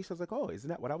Resignation. I was like, oh, isn't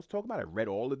that what I was talking about? I read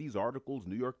all of these articles,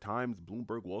 New York Times,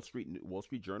 Bloomberg, Wall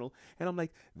Street Journal. And I'm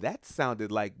like, that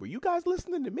sounded like, were you guys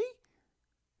listening to me?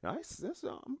 I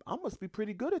must be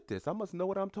pretty good at this. I must know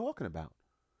what I'm talking about.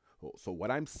 So what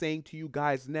I'm saying to you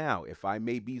guys now, if I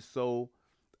may be so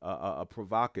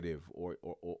provocative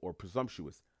or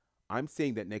presumptuous, I'm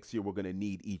saying that next year we're going to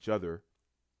need each other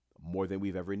more than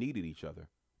we've ever needed each other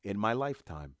in my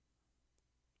lifetime.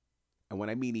 And when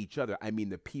I mean each other, I mean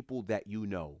the people that you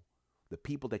know, the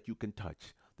people that you can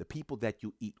touch, the people that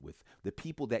you eat with, the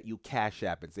people that you cash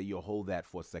app and say, yo, hold that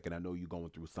for a second. I know you're going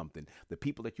through something. The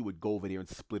people that you would go over there and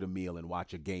split a meal and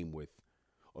watch a game with.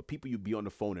 Or people you'd be on the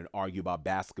phone and argue about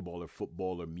basketball or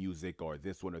football or music or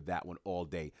this one or that one all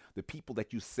day. The people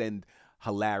that you send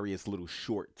hilarious little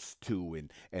shorts to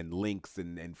and links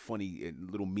and funny and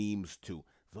little memes to.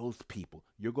 Those people.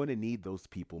 You're going to need those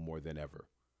people more than ever.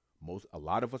 A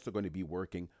lot of us are going to be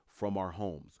working from our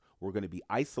homes. We're going to be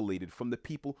isolated from the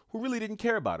people who really didn't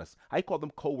care about us. I call them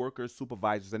coworkers,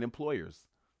 supervisors, and employers.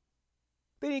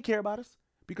 They didn't care about us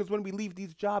because when we leave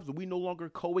these jobs, we no longer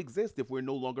coexist if we're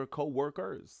no longer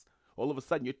coworkers. All of a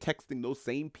sudden, you're texting those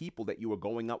same people that you were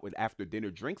going out with after dinner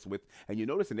drinks with, and you're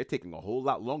noticing they're taking a whole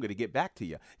lot longer to get back to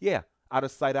you. Yeah, out of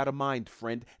sight, out of mind,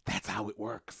 friend. That's how it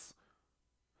works.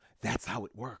 That's how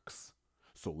it works.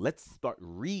 So let's start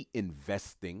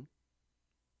reinvesting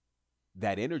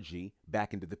that energy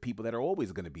back into the people that are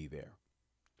always going to be there.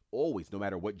 Always, no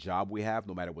matter what job we have,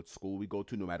 no matter what school we go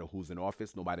to, no matter who's in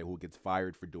office, no matter who gets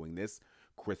fired for doing this.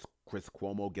 Chris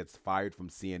Cuomo gets fired from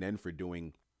CNN for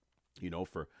doing,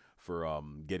 for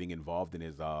getting involved in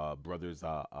his brother's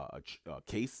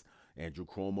case. Andrew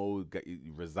Cuomo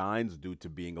resigns due to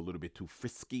being a little bit too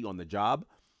frisky on the job.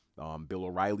 Bill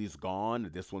O'Reilly's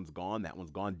gone. This one's gone. That one's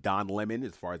gone. Don Lemon,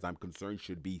 as far as I'm concerned,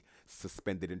 should be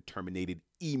suspended and terminated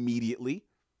immediately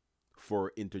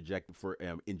for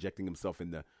injecting himself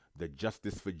in the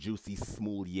Justice for Juicy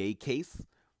Smollett case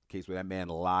where that man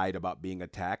lied about being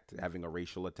attacked, having a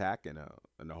racial attack and a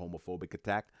homophobic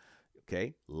attack.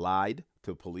 Okay, lied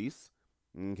to police.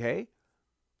 Okay,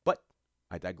 but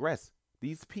I digress.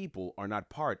 These people are not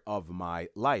part of my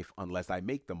life unless I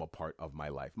make them a part of my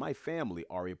life. My family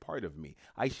are a part of me.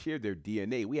 I share their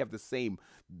DNA. We have the same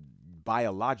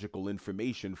biological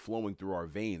information flowing through our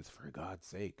veins, for God's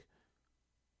sake.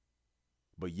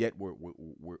 But yet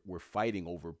we're fighting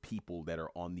over people that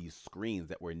are on these screens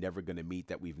that we're never going to meet,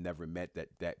 that we've never met,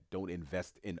 that don't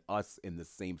invest in us in the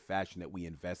same fashion that we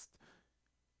invest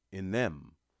in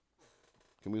them.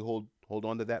 Can we hold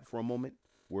on to that for a moment?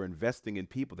 We're investing in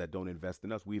people that don't invest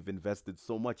in us. We've invested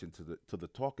so much into the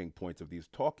talking points of these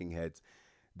talking heads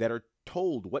that are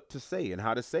told what to say and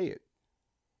how to say it.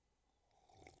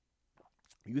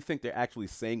 You think they're actually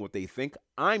saying what they think?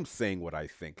 I'm saying what I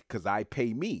think because I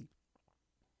pay me.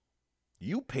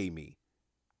 You pay me.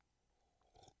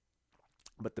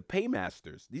 But the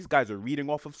paymasters, these guys are reading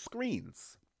off of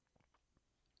screens.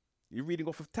 You're reading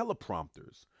off of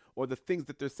teleprompters or the things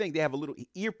that they're saying. They have a little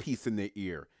earpiece in their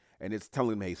ear. And it's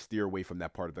telling them, hey, steer away from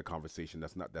that part of the conversation.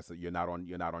 You're not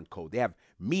on code. They have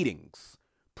meetings,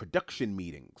 production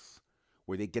meetings,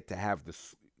 where they get to have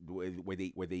this, where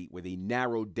they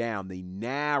narrow down.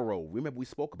 Remember, we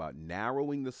spoke about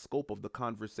narrowing the scope of the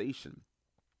conversation.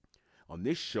 On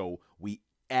this show, we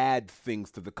add things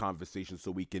to the conversation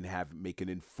so we can make an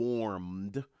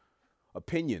informed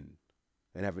opinion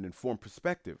and have an informed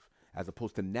perspective, as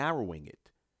opposed to narrowing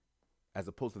it. as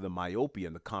opposed to the myopia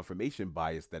and the confirmation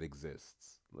bias that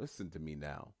exists. Listen to me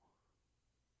now.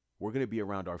 We're going to be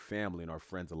around our family and our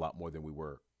friends a lot more than we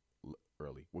were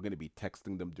early. We're going to be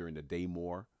texting them during the day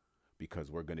more because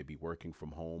we're going to be working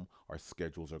from home. Our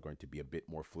schedules are going to be a bit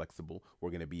more flexible.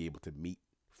 We're going to be able to meet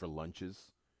for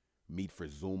lunches, meet for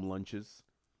Zoom lunches.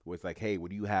 Where it's like, hey,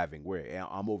 what are you having? Where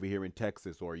I'm over here in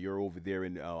Texas, or you're over there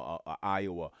in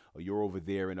Iowa, or you're over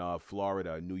there in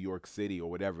Florida, New York City, or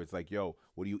whatever. It's like, yo,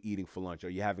 what are you eating for lunch? Are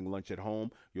you having lunch at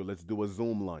home? Yo, let's do a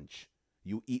Zoom lunch.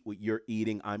 You eat what you're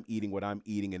eating, I'm eating what I'm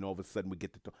eating, and all of a sudden we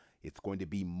get to talk. It's going to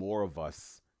be more of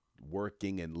us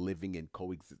working and living and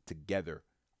coexist together,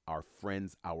 our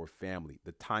friends, our family.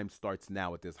 The time starts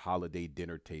now at this holiday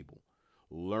dinner table.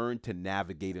 Learn to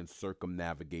navigate and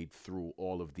circumnavigate through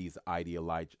all of these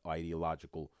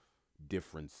ideological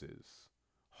differences.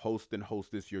 Host and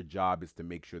hostess, your job is to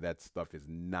make sure that stuff is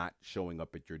not showing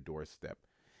up at your doorstep.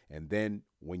 And then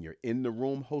when you're in the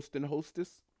room, host and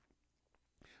hostess,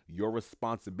 your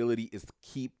responsibility is to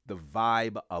keep the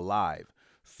vibe alive.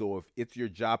 So if it's your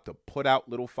job to put out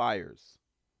little fires,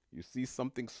 you see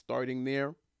something starting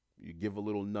there, you give a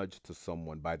little nudge to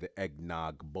someone by the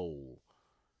eggnog bowl,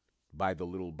 by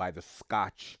the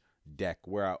scotch deck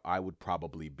where I would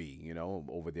probably be,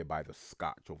 over there by the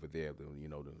scotch over there,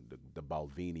 the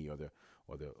Balvenie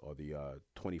or the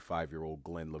 25-year-old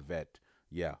Glenlivet.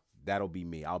 Yeah, that'll be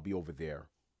me. I'll be over there.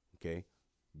 Okay,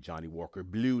 Johnny Walker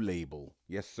Blue Label.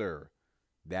 Yes, sir.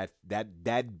 That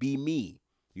be me.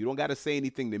 You don't got to say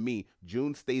anything to me.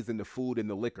 June stays in the food and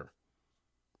the liquor.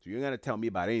 So you're going to tell me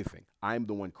about anything. I'm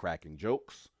the one cracking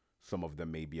jokes. Some of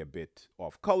them may be a bit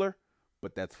off color,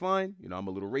 but that's fine. I'm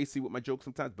a little racy with my jokes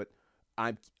sometimes, but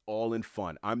I'm all in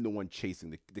fun. I'm the one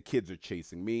chasing. The kids are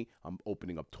chasing me. I'm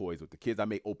opening up toys with the kids. I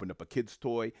may open up a kid's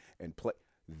toy and play.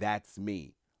 That's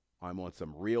me. I'm on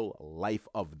some real life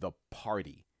of the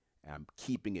party. I'm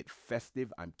keeping it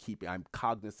festive. I'm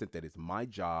cognizant that it's my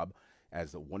job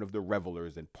as one of the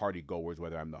revelers and party goers,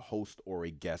 whether I'm the host or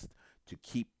a guest, to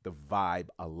keep the vibe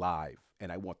alive.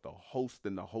 And I want the host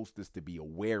and the hostess to be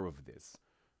aware of this.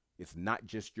 It's not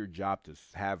just your job to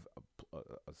have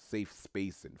a safe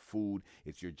space and food.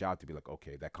 It's your job to be like,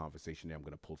 okay, that conversation there, I'm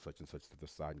going to pull such and such to the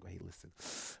side and go, hey, listen,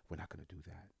 we're not going to do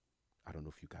that. I don't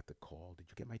know if you got the call. Did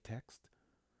you get my text?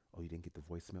 Oh, you didn't get the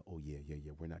voicemail? Oh, yeah.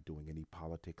 We're not doing any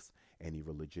politics, any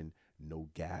religion, no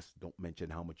gas. Don't mention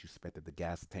how much you spent at the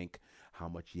gas tank. How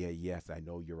much? Yeah, yes, I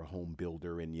know you're a home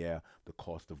builder, and yeah, the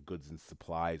cost of goods and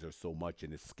supplies are so much,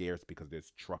 and it's scarce because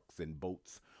there's trucks and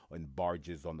boats and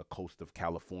barges on the coast of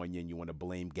California, and you want to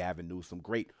blame Gavin Newsom.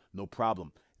 Great, no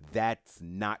problem. That's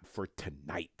not for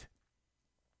tonight.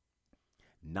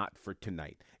 Not for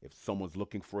tonight. If someone's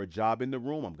looking for a job in the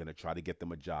room, I'm going to try to get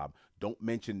them a job. Don't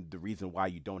mention the reason why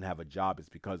you don't have a job is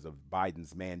because of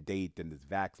Biden's mandate and this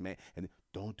vax man. And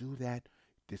don't do that.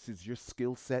 This is your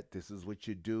skill set. This is what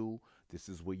you do. This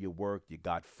is where you work. You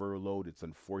got furloughed. It's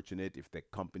unfortunate if that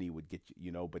company would get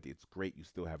you, but it's great. You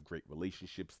still have great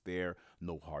relationships there.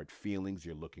 No hard feelings.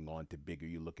 You're looking on to bigger.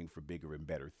 You're looking for bigger and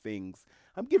better things.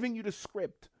 I'm giving you the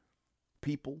script,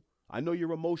 people. I know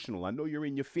you're emotional. I know you're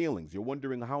in your feelings. You're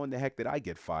wondering how in the heck did I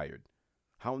get fired?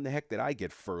 How in the heck did I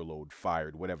get furloughed,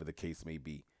 fired, whatever the case may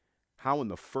be? How in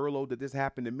the furlough did this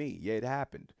happen to me? Yeah, it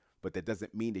happened. But that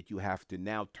doesn't mean that you have to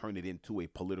now turn it into a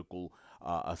political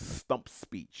a stump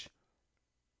speech.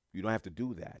 You don't have to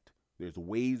do that. There's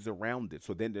ways around it.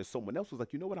 So then there's someone else who's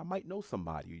like, you know what? I might know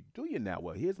somebody. Do you now?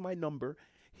 Well, here's my number.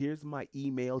 Here's my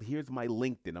email. Here's my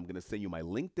LinkedIn. I'm going to send you my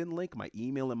LinkedIn link, my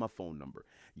email, and my phone number.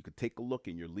 You could take a look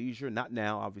in your leisure. Not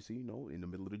now, obviously, in the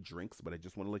middle of the drinks, but I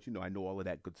just want to let you know I know all of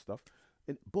that good stuff.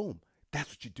 And boom, that's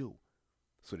what you do.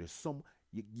 So there's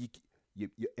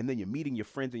and then you're meeting your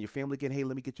friends and your family again. Hey,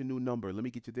 let me get your new number. Let me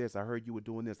get you this. I heard you were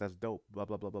doing this. That's dope. Blah,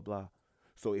 blah, blah, blah, blah.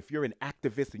 So if you're an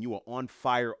activist and you are on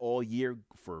fire all year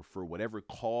for whatever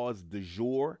cause du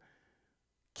jour,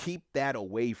 keep that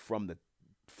away from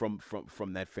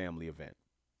that family event.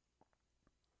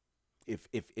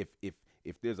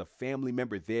 If there's a family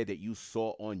member there that you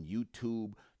saw on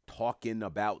YouTube talking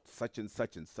about such and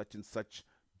such and such and such,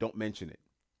 don't mention it.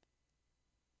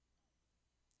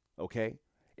 Okay?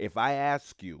 If I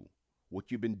ask you what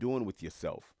you've been doing with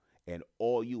yourself and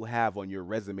all you have on your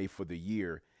resume for the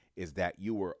year is that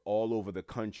you were all over the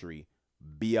country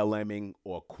BLMing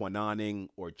or Quanoning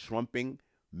or Trumping,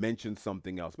 mention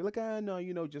something else. Be like,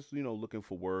 no, just, looking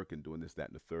for work and doing this, that,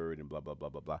 and the third and blah, blah, blah,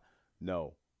 blah, blah.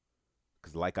 No.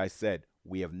 Because like I said,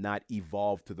 we have not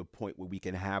evolved to the point where we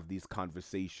can have these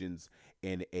conversations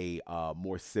in a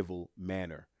more civil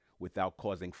manner without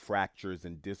causing fractures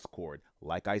and discord.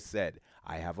 Like I said,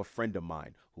 I have a friend of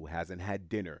mine who hasn't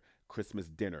had Christmas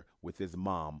dinner with his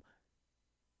mom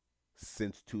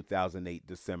since 2008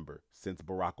 December, since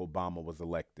Barack Obama was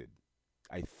elected.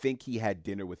 I think he had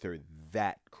dinner with her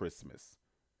that Christmas.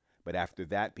 But after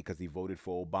that, because he voted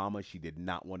for Obama, she did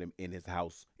not want him in his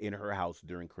house, in her house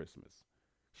during Christmas.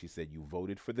 She said, "You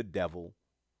voted for the devil.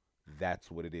 That's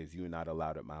what it is. You're not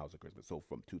allowed at my house at Christmas." So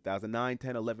from 2009,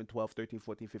 10, 11, 12, 13,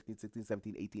 14, 15, 16,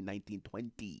 17, 18, 19,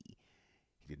 20, he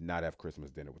did not have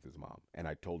Christmas dinner with his mom. And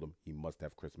I told him he must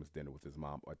have Christmas dinner with his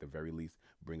mom, or at the very least,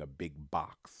 bring a big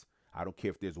box. I don't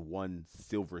care if there's one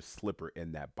silver slipper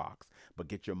in that box, but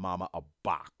get your mama a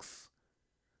box,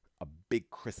 a big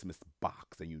Christmas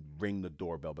box, and you ring the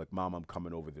doorbell, like, "Mom, I'm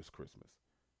coming over this Christmas."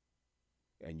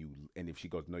 And if she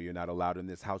goes, "No, you're not allowed in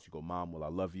this house," you go, "Mom, well, I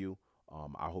love you.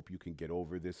 I hope you can get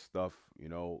over this stuff,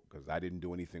 because I didn't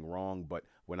do anything wrong, but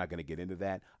we're not going to get into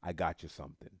that. I got you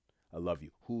something. I love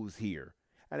you. Who's here?"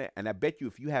 And I bet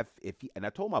you and I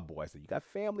told my boy, I said, "You got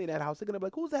family in that house." They're going to be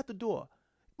like, "Who's at the door?"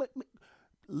 But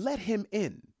let him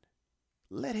in.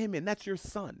 Let him in. That's your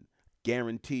son.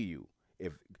 Guarantee you.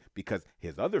 Because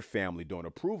his other family don't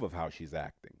approve of how she's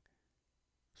acting.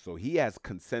 So he has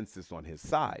consensus on his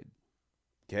side.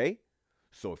 Okay?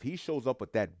 So if he shows up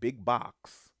with that big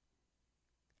box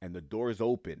and the door's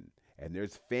open and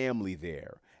there's family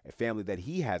there, a family that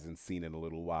he hasn't seen in a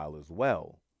little while as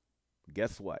well,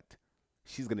 guess what?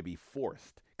 She's going to be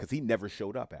forced, because he never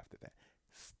showed up after that.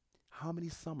 How many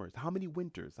summers, how many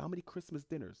winters, how many Christmas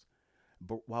dinners?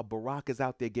 While Barack is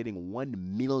out there getting $1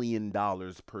 million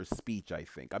per speech, I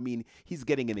think. I mean, he's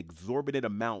getting an exorbitant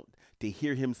amount to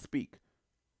hear him speak.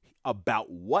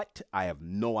 About what? I have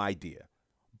no idea.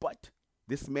 But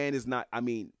this man is not,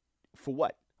 for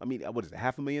what? What is it,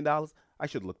 $500,000? I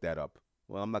should look that up.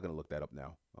 Well, I'm not going to look that up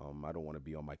now. I don't want to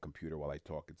be on my computer while I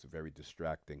talk. It's very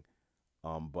distracting.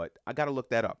 But I got to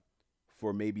look that up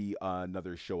for maybe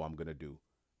another show I'm going to do.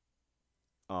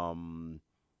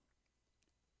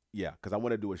 Yeah, because I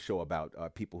want to do a show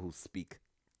about people who speak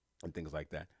and things like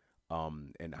that,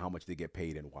 and how much they get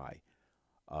paid and why,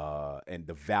 and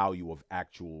the value of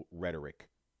actual rhetoric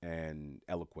and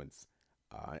eloquence.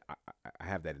 I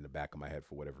have that in the back of my head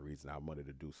for whatever reason. I wanted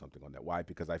to do something on that. Why?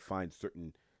 Because I find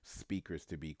certain speakers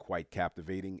to be quite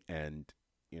captivating, and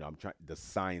I'm trying. The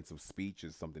science of speech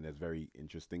is something that's very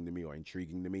interesting to me, or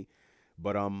intriguing to me.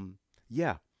 But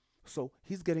yeah. So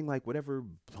he's getting like whatever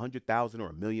 100,000 or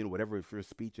a million, whatever, for a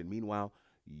speech, and meanwhile,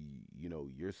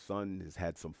 your son has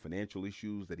had some financial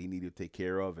issues that he needed to take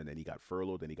care of, and then he got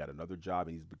furloughed, and he got another job,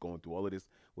 and he's been going through all of this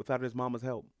without his mama's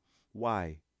help.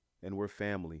 Why? And we're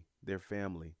family. They're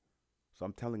family. So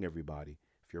I'm telling everybody,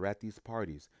 if you're at these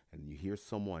parties and you hear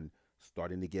someone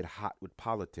starting to get hot with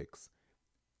politics,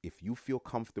 if you feel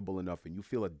comfortable enough and you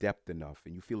feel adept enough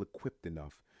and you feel equipped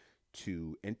enough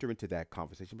to enter into that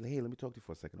conversation, be like, "Hey, let me talk to you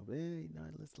for a second. Hey, no,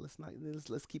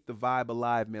 let's keep the vibe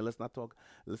alive, man. Let's not talk.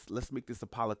 Let's make this a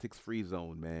politics free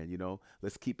zone, man.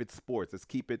 Let's keep it sports. Let's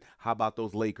keep it. How about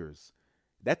those Lakers?"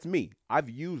 That's me. I've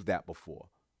used that before.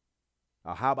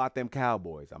 How about them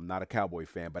Cowboys? I'm not a Cowboy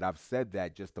fan, but I've said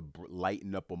that just to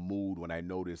lighten up a mood when I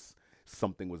noticed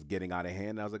something was getting out of hand.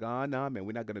 And I was like, "Oh, no, man,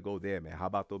 we're not going to go there, man. How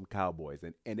about them Cowboys?"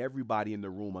 And everybody in the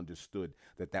room understood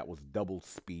that was double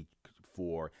speak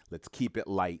for, let's keep it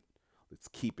light. Let's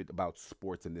keep it about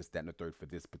sports and this, that, and the third for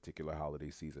this particular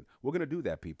holiday season. We're going to do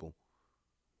that, people.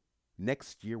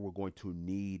 Next year, we're going to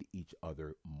need each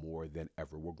other more than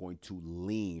ever. We're going to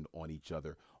lean on each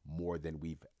other more than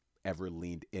we've ever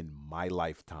leaned in my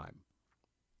lifetime.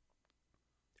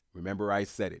 Remember, I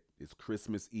said it. It's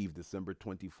Christmas Eve, December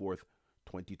 24th,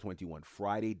 2021.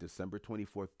 Friday, December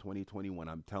 24th, 2021.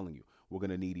 I'm telling you, we're going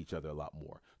to need each other a lot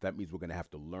more. That means we're going to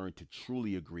have to learn to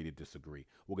truly agree to disagree.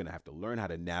 We're going to have to learn how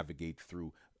to navigate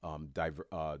through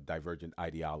divergent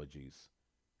ideologies.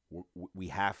 We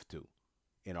have to,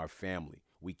 in our family.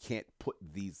 We can't put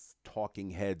these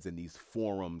talking heads and these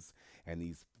forums and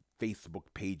these Facebook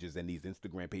pages and these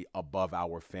Instagram pages above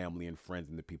our family and friends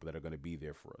and the people that are going to be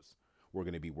there for us. We're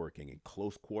going to be working in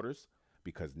close quarters,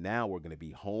 because now we're going to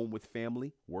be home with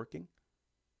family working.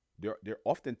 There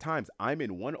oftentimes I'm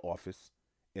in one office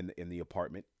in the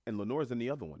apartment, and Lenore's in the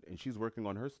other one, and she's working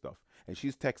on her stuff, and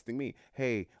she's texting me,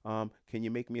 "Hey, can you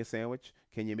make me a sandwich?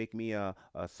 Can you make me a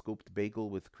scooped bagel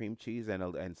with cream cheese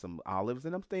and some olives?"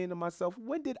 And I'm saying to myself,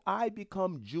 when did I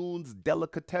become June's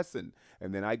delicatessen?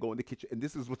 And then I go in the kitchen, and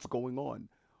this is what's going on.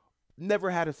 Never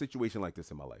had a situation like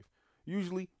this in my life.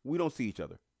 Usually we don't see each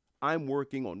other. I'm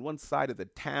working on one side of the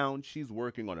town. She's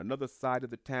working on another side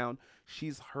of the town.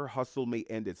 Her hustle may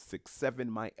end at 6, 7.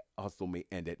 My hustle may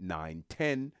end at 9,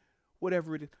 10.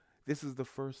 Whatever it is. This is the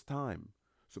first time.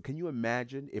 So can you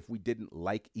imagine if we didn't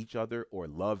like each other or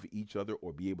love each other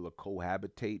or be able to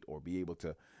cohabitate or be able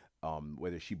to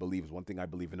whether she believes one thing, I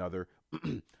believe another,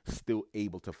 still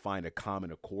able to find a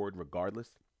common accord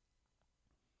regardless.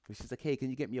 And she's like, hey, can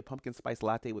you get me a pumpkin spice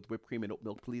latte with whipped cream and oat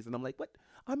milk, please? And I'm like, what?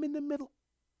 I'm in the middle.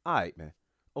 All right, man.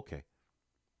 Okay.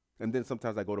 And then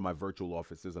sometimes I go to my virtual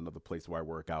office. There's another place where I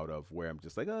work out of where I'm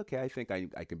just like, okay, I think I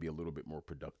can be a little bit more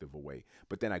productive away.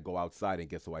 But then I go outside and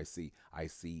guess who I see? I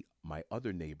see my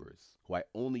other neighbors who I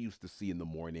only used to see in the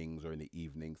mornings or in the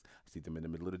evenings. I see them in the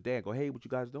middle of the day. I go, hey, what you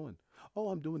guys doing? Oh,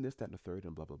 I'm doing this, that, and the third,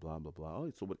 and blah, blah, blah, blah, blah.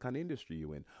 Oh, so what kind of industry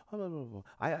you in? Oh, blah, blah,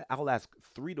 blah. I'll ask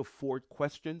 3 to 4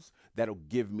 questions that'll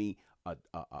give me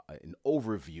an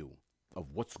overview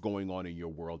of what's going on in your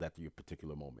world at your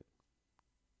particular moment.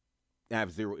 I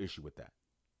have zero issue with that.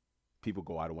 People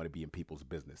go, I don't want to be in people's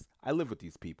business. I live with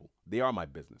these people. They are my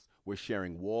business. We're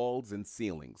sharing walls and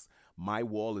ceilings. My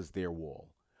wall is their wall.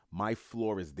 My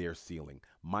floor is their ceiling.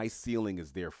 My ceiling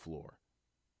is their floor.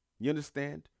 You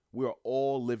understand? We're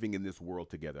all living in this world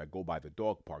together. I go by the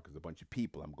dog park. There's a bunch of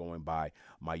people. I'm going by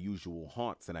my usual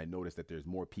haunts, and I notice that there's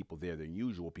more people there than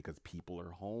usual because people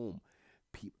are home.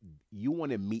 You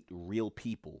want to meet real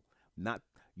people, not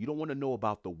you don't want to know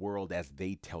about the world as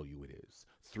they tell you it is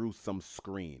through some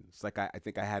screen. It's like I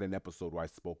think I had an episode where I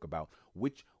spoke about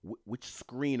which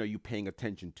screen are you paying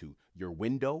attention to? Your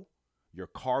window, your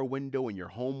car window and your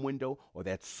home window, or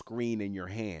that screen in your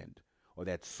hand, or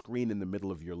that screen in the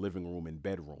middle of your living room and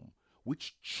bedroom?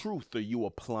 Which truth are you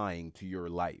applying to your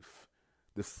life?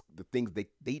 The things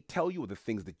they tell you, or the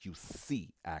things that you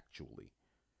see actually?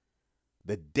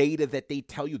 The data that they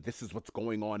tell you, this is what's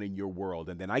going on in your world.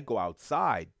 And then I go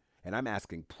outside and I'm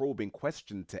asking probing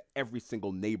questions to every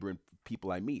single neighbor and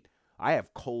people I meet. I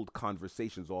have cold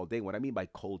conversations all day. What I mean by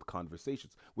cold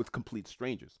conversations, with complete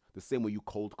strangers. The same way you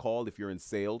cold call if you're in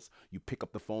sales, you pick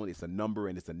up the phone, it's a number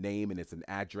and it's a name and it's an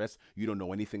address. You don't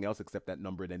know anything else except that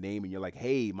number and a name, and you're like,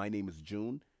 hey, my name is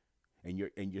June. And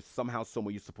you're somehow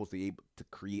somewhere you're supposed to be able to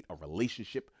create a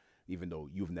relationship, even though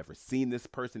you've never seen this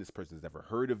person's never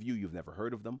heard of you, you've never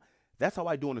heard of them. That's how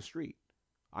I do on the street.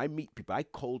 I meet people, I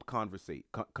cold converse,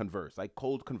 I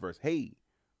cold converse. Hey,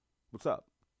 what's up?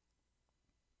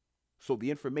 So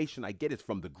the information I get is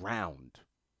from the ground,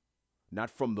 not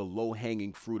from the low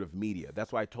hanging fruit of media.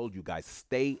 That's why I told you guys,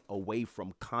 stay away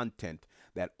from content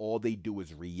that all they do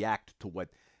is react to what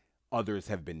others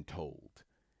have been told.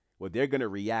 Well, they're going to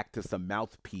react to some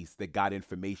mouthpiece that got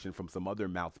information from some other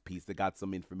mouthpiece that got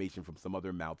some information from some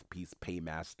other mouthpiece,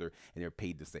 paymaster, and they're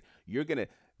paid to say. You're going to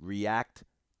react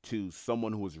to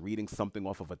someone who is reading something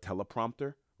off of a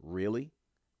teleprompter? Really?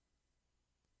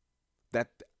 That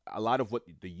a lot of what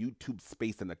the YouTube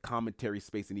space and the commentary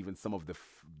space and even some of the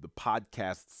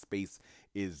podcast space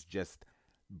is just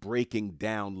breaking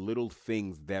down little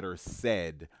things that are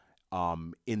said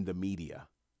in the media.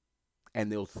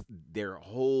 And their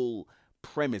whole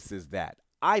premise is that.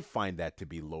 I find that to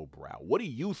be lowbrow. What are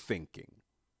you thinking?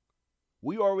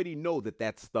 We already know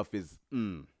that stuff is,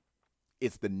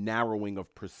 it's the narrowing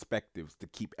of perspectives to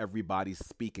keep everybody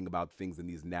speaking about things in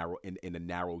these in a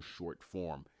narrow, short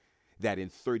form. That in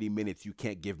 30 minutes, you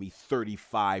can't give me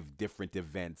 35 different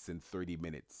events in 30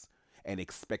 minutes and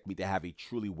expect me to have a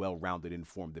truly well-rounded,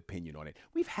 informed opinion on it.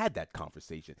 We've had that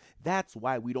conversation. That's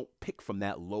why we don't pick from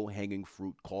that low-hanging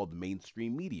fruit called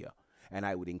mainstream media. And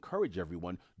I would encourage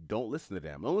everyone, don't listen to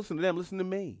them. Don't listen to them, listen to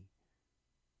me.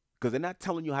 Because they're not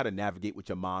telling you how to navigate with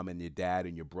your mom and your dad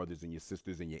and your brothers and your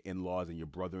sisters and your in-laws and your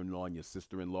brother-in-law and your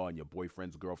sister-in-law and your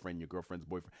boyfriend's girlfriend, your girlfriend's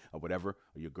boyfriend, or whatever,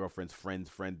 or your girlfriend's friend,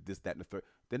 this, that, and the third.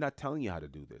 They're not telling you how to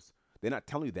do this. They're not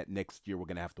telling you that next year we're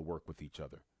going to have to work with each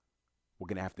other. We're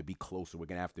going to have to be closer. We're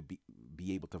going to have to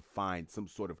be able to find some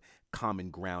sort of common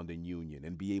ground and union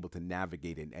and be able to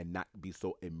navigate it and not be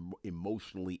so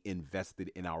emotionally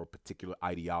invested in our particular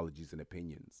ideologies and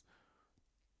opinions.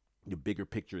 The bigger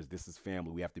picture is this is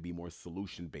family. We have to be more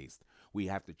solution-based. We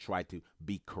have to try to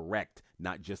be correct,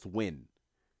 not just win.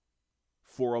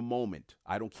 For a moment,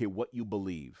 I don't care what you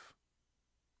believe,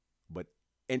 but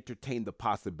entertain the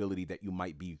possibility that you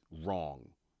might be wrong.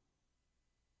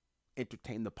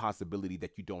 Entertain the possibility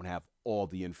that you don't have all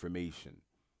the information.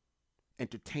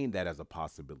 Entertain that as a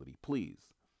possibility, please.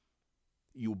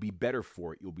 You'll be better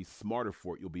for it. You'll be smarter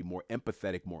for it. You'll be more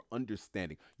empathetic, more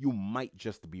understanding. You might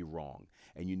just be wrong.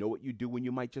 And you know what you do when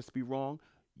you might just be wrong?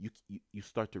 You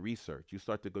start to research. You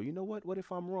start to go, you know what? What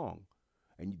if I'm wrong?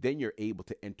 And then you're able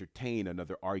to entertain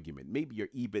another argument. Maybe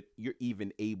you're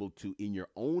even able to, in your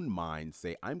own mind,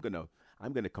 say, I'm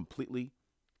gonna completely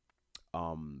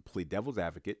play devil's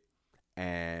advocate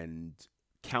and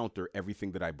counter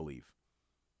everything that I believe.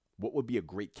 What would be a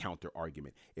great counter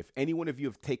argument? If any one of you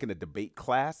have taken a debate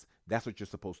class, that's what you're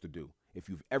supposed to do. If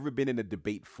you've ever been in a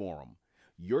debate forum,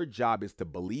 Your job is to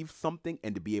believe something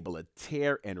and to be able to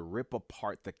tear and rip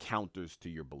apart the counters to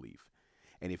your belief.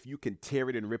 And if you can tear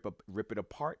it and rip it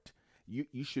apart,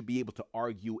 you should be able to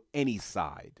argue any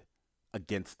side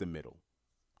against the middle.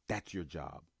 That's your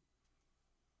job.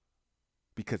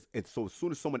 Because it's so as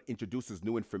soon as someone introduces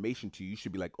new information to you, you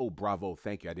should be like, oh, bravo,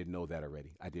 thank you. I didn't know that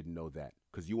already. I didn't know that.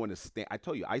 Because you want to stand, I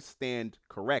tell you, I stand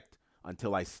correct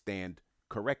until I stand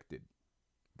corrected.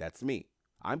 That's me.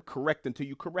 I'm correct until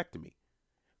you correct me.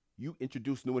 You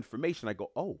introduce new information, I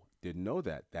go, oh, didn't know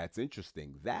that. That's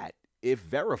interesting. That, if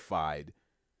verified,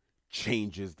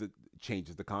 changes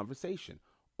the conversation.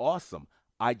 Awesome.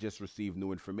 I just received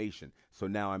new information. So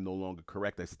now I'm no longer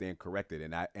correct. I stand corrected.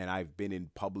 And I've been in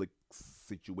public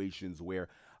situations where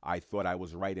I thought I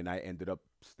was right and I ended up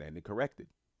standing corrected.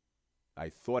 I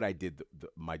thought I did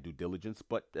my due diligence,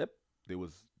 but there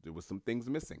was some things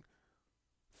missing.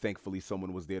 Thankfully,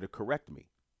 someone was there to correct me.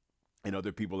 And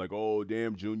other people like, oh,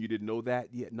 damn, June, you didn't know that?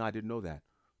 Yeah, no, I didn't know that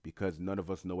because none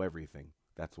of us know everything.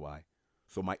 That's why.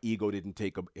 So my ego didn't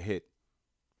take a hit.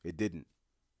 It didn't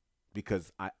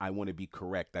because I want to be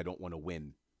correct. I don't want to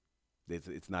win.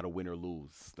 It's not a win or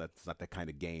lose. That's not that kind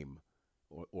of game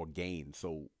or gain.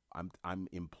 So I'm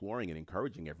imploring and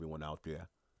encouraging everyone out there.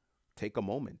 Take a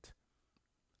moment.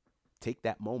 Take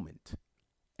that moment.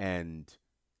 And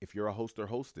if you're a host or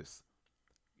hostess,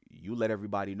 you let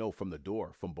everybody know from the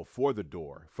door, from before the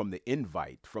door, from the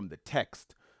invite, from the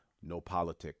text, no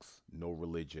politics, no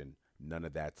religion, none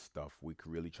of that stuff. We're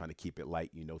really trying to keep it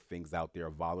light. You know, things out there are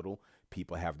volatile.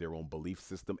 People have their own belief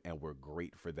system, and we're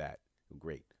great for that.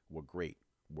 Great. We're great.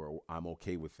 I'm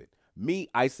okay with it. Me,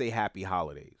 I say happy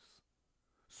holidays.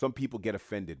 Some people get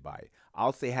offended by it.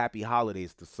 I'll say happy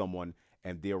holidays to someone,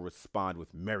 and they'll respond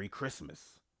with Merry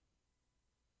Christmas.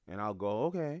 And I'll go,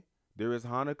 okay. There is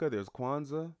Hanukkah, there's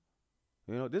Kwanzaa.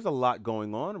 You know, there's a lot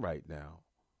going on right now.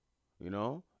 You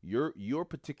know, your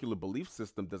particular belief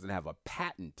system doesn't have a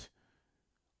patent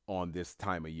on this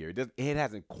time of year. It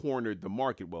hasn't cornered the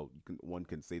market. Well, one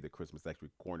can say that Christmas actually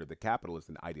cornered the capitalist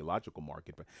and ideological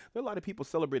market, but there are a lot of people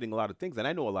celebrating a lot of things, and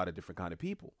I know a lot of different kind of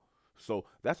people. So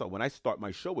that's why when I start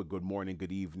my show with good morning,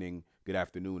 good evening, good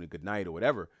afternoon, and good night or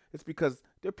whatever, it's because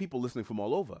there are people listening from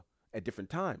all over at different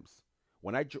times.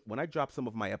 When I drop some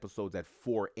of my episodes at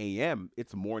 4 a.m.,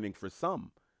 it's morning for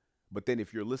some. But then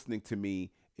if you're listening to me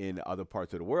in other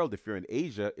parts of the world, if you're in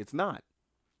Asia, it's not.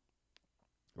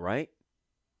 Right?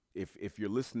 If you're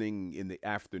listening in the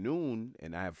afternoon,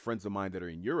 and I have friends of mine that are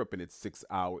in Europe and it's 6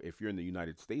 hours, if you're in the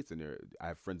United States and I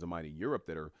have friends of mine in Europe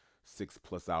that are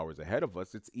 6+ hours ahead of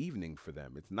us, it's evening for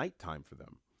them. It's nighttime for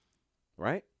them.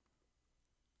 Right?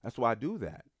 That's why I do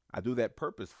that. I do that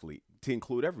purposefully to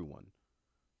include everyone.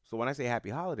 So when I say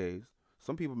happy holidays,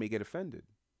 some people may get offended.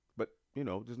 But, you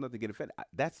know, there's nothing to get offended.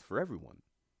 That's for everyone.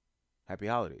 Happy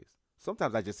holidays.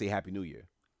 Sometimes I just say Happy New Year.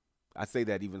 I say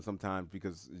that even sometimes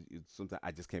because sometimes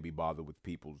I just can't be bothered with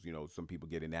people's, you know, some people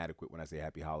get inadequate when I say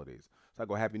Happy Holidays. So I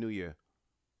go Happy New Year.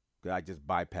 'Cause I just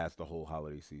bypassed the whole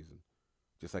holiday season.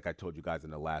 Just like I told you guys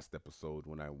in the last episode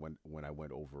when I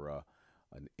went over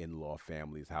an in-law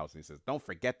family's house and he says, "Don't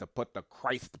forget to put the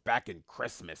Christ back in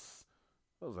Christmas."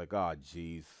 I was like, "Oh,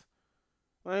 jeez,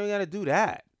 why do we gotta do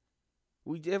that?"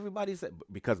 Everybody said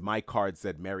because my card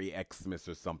said Merry Xmas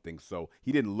or something, so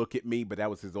he didn't look at me, but that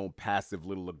was his own passive,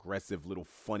 little aggressive, little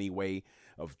funny way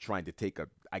of trying to take a.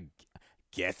 I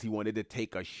guess he wanted to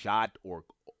take a shot or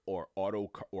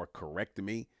correct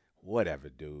me. Whatever,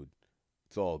 dude.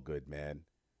 It's all good, man.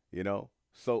 You know.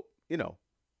 So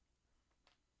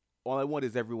all I want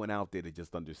is everyone out there to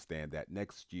just understand that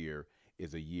next year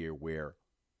is a year where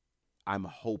I'm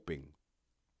hoping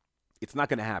it's not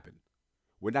going to happen.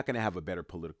 We're not going to have a better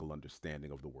political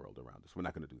understanding of the world around us. We're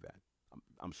not going to do that.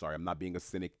 I'm sorry. I'm not being a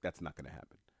cynic. That's not going to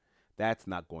happen. That's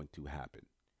not going to happen.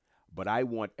 But I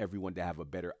want everyone to have a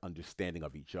better understanding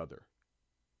of each other.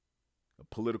 A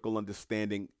political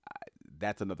understanding,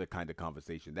 that's another kind of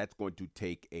conversation. That's going to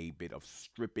take a bit of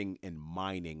stripping and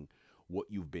mining what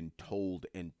you've been told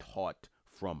and taught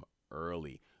from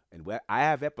early. And I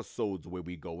have episodes where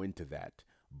we go into that,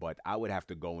 but I would have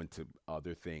to go into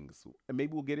other things. And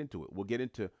maybe we'll get into it. We'll get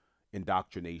into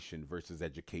indoctrination versus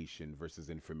education versus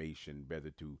information,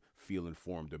 whether to feel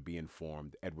informed or be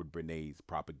informed. Edward Bernays,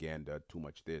 propaganda, too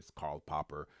much this. Karl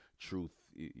Popper, truth.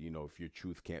 If your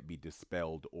truth can't be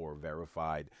dispelled or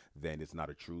verified, then it's not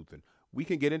a truth. And we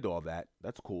can get into all that.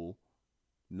 That's cool.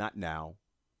 Not now.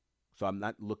 So I'm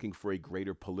not looking for a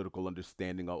greater political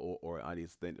understanding or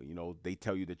understand. They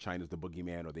tell you that China's the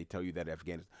boogeyman, or they tell you that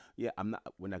Afghanistan. Yeah, I'm not.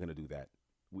 We're not going to do that.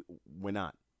 We're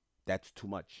not. That's too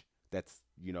much. That's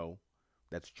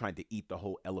trying to eat the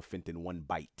whole elephant in one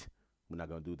bite. We're not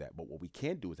going to do that. But what we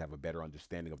can do is have a better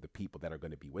understanding of the people that are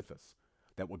going to be with us,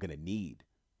 that we're going to need,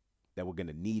 that we're going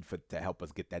to need for to help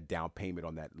us get that down payment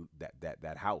on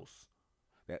that house.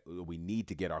 That we need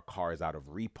to get our cars out of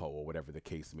repo or whatever the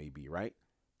case may be, right?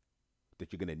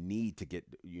 That you're going to need to get,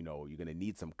 you're going to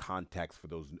need some contacts for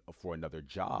those for another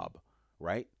job,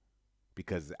 right?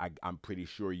 Because I'm pretty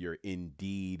sure your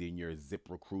Indeed and your Zip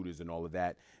Recruiters and all of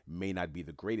that may not be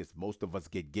the greatest. Most of us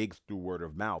get gigs through word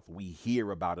of mouth. We hear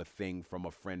about a thing from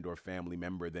a friend or family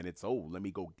member, then it's, oh, let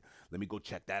me go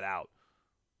check that out.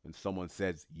 And someone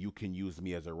says you can use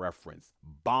me as a reference.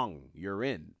 Bong, you're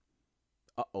in.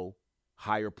 Uh-oh,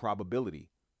 higher probability.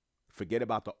 Forget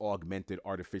about the augmented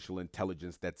artificial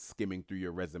intelligence that's skimming through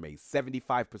your resume.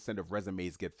 75% of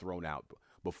resumes get thrown out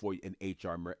before an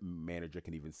HR manager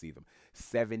can even see them.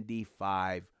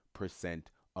 75%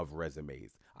 of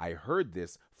resumes. I heard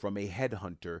this from a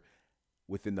headhunter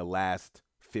within the last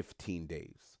 15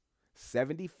 days.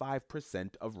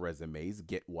 75% of resumes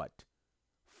get what?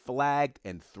 Flagged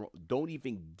and thrown. Don't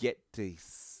even get to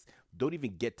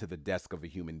the desk of a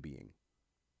human being.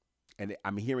 And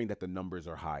I'm hearing that the numbers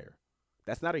are higher.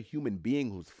 That's not a human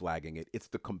being who's flagging it. It's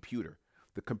the computer.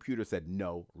 The computer said,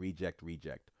 no, reject,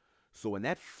 reject. So when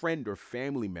that friend or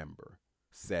family member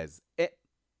says,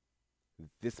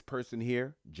 this person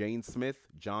here, Jane Smith,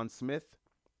 John Smith,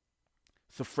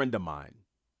 it's a friend of mine.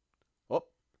 Oh,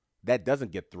 that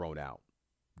doesn't get thrown out.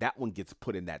 That one gets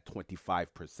put in that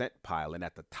 25% pile and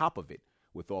at the top of it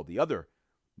with all the other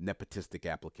nepotistic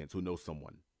applicants who know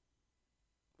someone.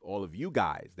 All of you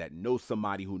guys that know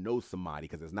somebody who knows somebody,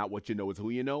 because it's not what you know, it's who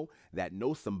you know, that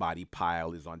know somebody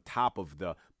pile is on top of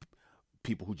the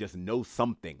people who just know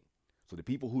something. So the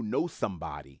people who know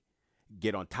somebody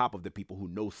get on top of the people who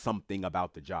know something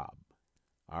about the job.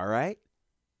 All right?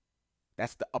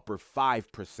 That's the upper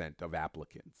 5% of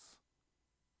applicants.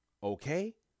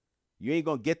 Okay? You ain't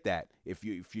gonna get that if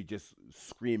you're just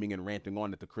screaming and ranting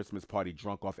on at the Christmas party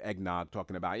drunk off eggnog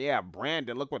talking about, yeah,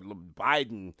 Brandon, look what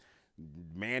Biden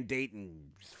mandating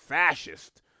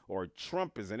fascist, or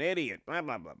Trump is an idiot, blah,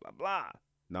 blah, blah, blah, blah.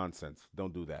 Nonsense.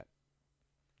 Don't do that.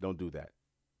 Don't do that.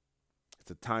 It's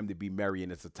a time to be merry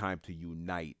and it's a time to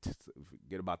unite.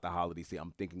 Forget about the holiday. See,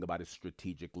 I'm thinking about it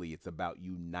strategically. It's about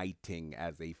uniting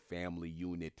as a family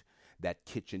unit. That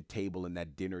kitchen table and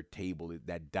that dinner table,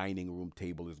 that dining room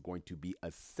table is going to be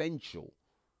essential.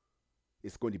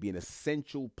 It's going to be an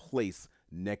essential place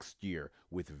next year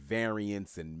with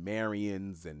variants and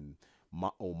Marians and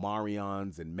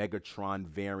Omarions and Megatron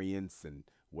variants and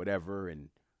whatever. And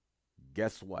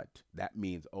guess what? That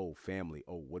means, oh, family,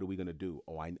 oh, what are we going to do?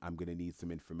 Oh, I'm going to need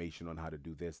some information on how to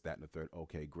do this, that, and the third.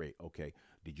 Okay, great. Okay.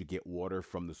 Did you get water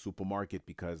from the supermarket?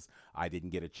 Because I didn't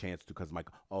get a chance to, because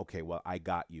okay, well, I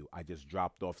got you. I just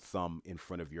dropped off some in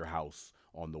front of your house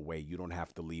on the way. You don't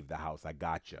have to leave the house. I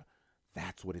got you.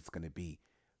 That's what it's going to be.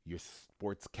 Your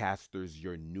sportscasters,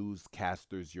 your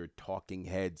newscasters, your talking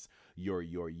heads, your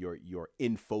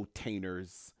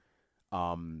infotainers,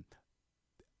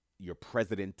 your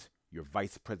president, your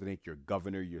vice president, your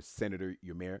governor, your senator,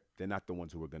 your mayor. They're not the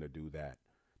ones who are going to do that.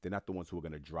 They're not the ones who are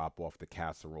going to drop off the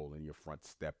casserole in your front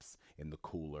steps in the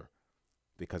cooler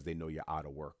because they know you're out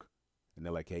of work. And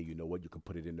they're like, hey, you know what? You can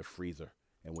put it in the freezer.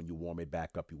 And when you warm it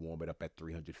back up, you warm it up at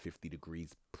 350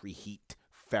 degrees preheat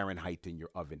Fahrenheit in your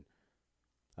oven.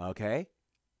 Okay?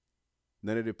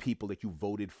 None of the people that you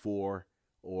voted for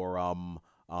or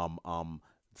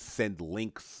send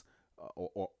links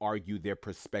or argue their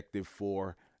perspective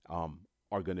for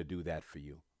are going to do that for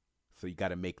you. So you got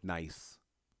to make nice,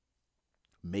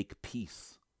 make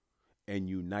peace, and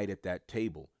unite at that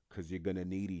table because you're going to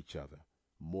need each other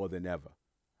more than ever.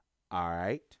 All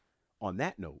right? On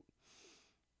that note,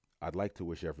 I'd like to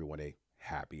wish everyone a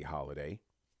happy holiday.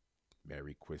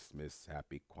 Merry Christmas,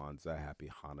 Happy Kwanzaa, Happy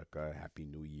Hanukkah, Happy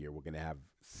New Year. We're going to have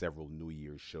several New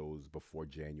Year's shows before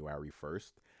January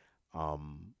 1st. I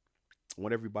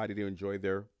want everybody to enjoy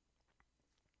their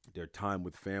time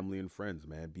with family and friends,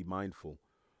 man. Be mindful.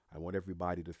 I want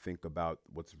everybody to think about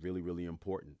what's really, really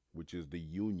important, which is the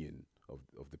union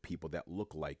of the people that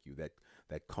look like you,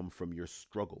 that come from your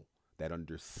struggle, that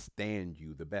understand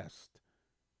you the best,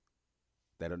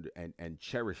 and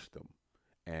cherish them.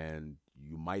 And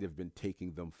you might have been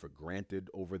taking them for granted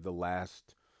over the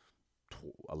last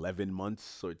 11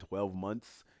 months or 12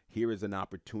 months. Here is an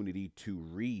opportunity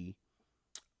to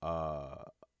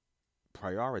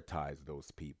prioritize those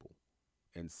people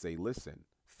and say, listen,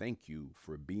 thank you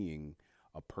for being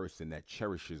a person that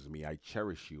cherishes me. I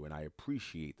cherish you, and I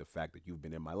appreciate the fact that you've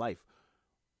been in my life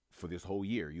for this whole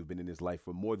year. You've been in this life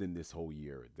for more than this whole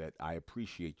year. That I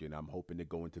appreciate you, and I'm hoping to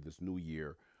go into this new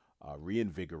year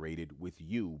reinvigorated with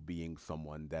you being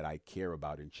someone that I care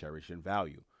about and cherish and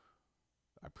value.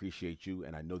 I appreciate you,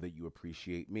 and I know that you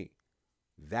appreciate me.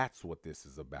 That's what this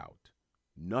is about.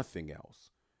 Nothing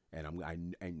else. And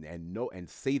and know and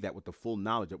say that with the full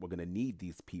knowledge that we're going to need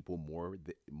these people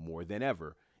more than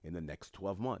ever in the next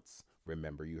 12 months.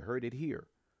 Remember, you heard it here.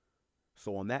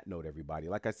 So on that note, everybody,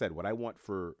 like I said, what I want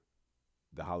for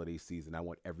the holiday season, I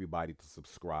want everybody to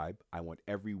subscribe. I want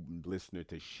every listener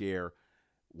to share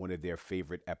one of their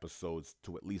favorite episodes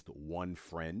to at least one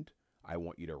friend. I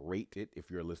want you to rate it if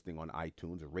you're listening on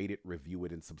iTunes. Rate it, review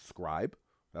it, and subscribe.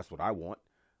 That's what I want.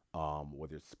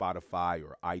 Whether it's Spotify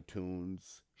or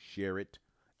iTunes, share it.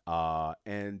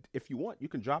 And if you want, you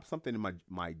can drop something in my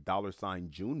 $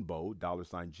 Junebao,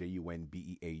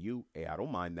 $JUNBEAU. Hey, I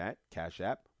don't mind that. Cash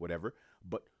App, whatever.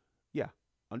 But yeah,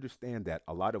 understand that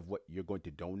a lot of what you're going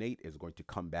to donate is going to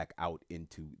come back out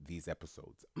into these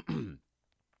episodes.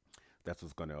 That's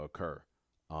what's going to occur.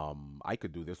 I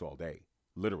could do this all day,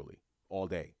 literally all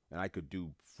day, and I could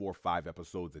do 4 or 5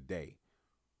 episodes a day.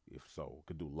 If so, I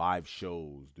could do live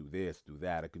shows, do this, do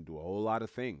that. I can do a whole lot of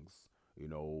things, you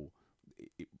know.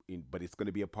 But it's going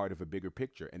to be a part of a bigger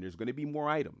picture, and there's going to be more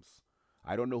items.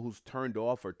 I don't know who's turned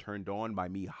off or turned on by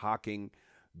me hawking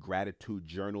gratitude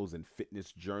journals and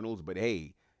fitness journals, but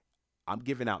hey, I'm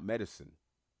giving out medicine.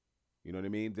 You know what I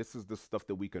mean? This is the stuff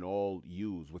that we can all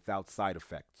use without side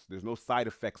effects. There's no side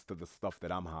effects to the stuff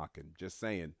that I'm hawking. Just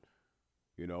saying,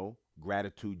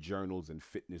 gratitude journals and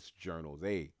fitness journals.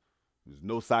 Hey, there's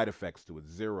no side effects to it.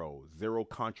 Zero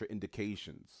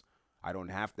contraindications. I don't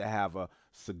have to have a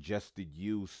suggested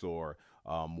use or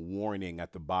warning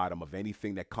at the bottom of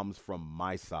anything that comes from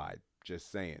my side.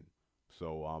 Just saying.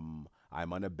 So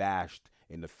I'm unabashed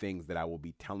in the things that I will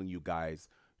be telling you guys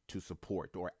to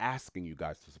support or asking you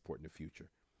guys to support in the future.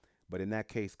 But in that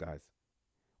case, guys,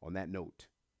 on that note,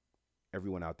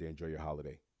 everyone out there, enjoy your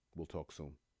holiday. We'll talk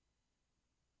soon.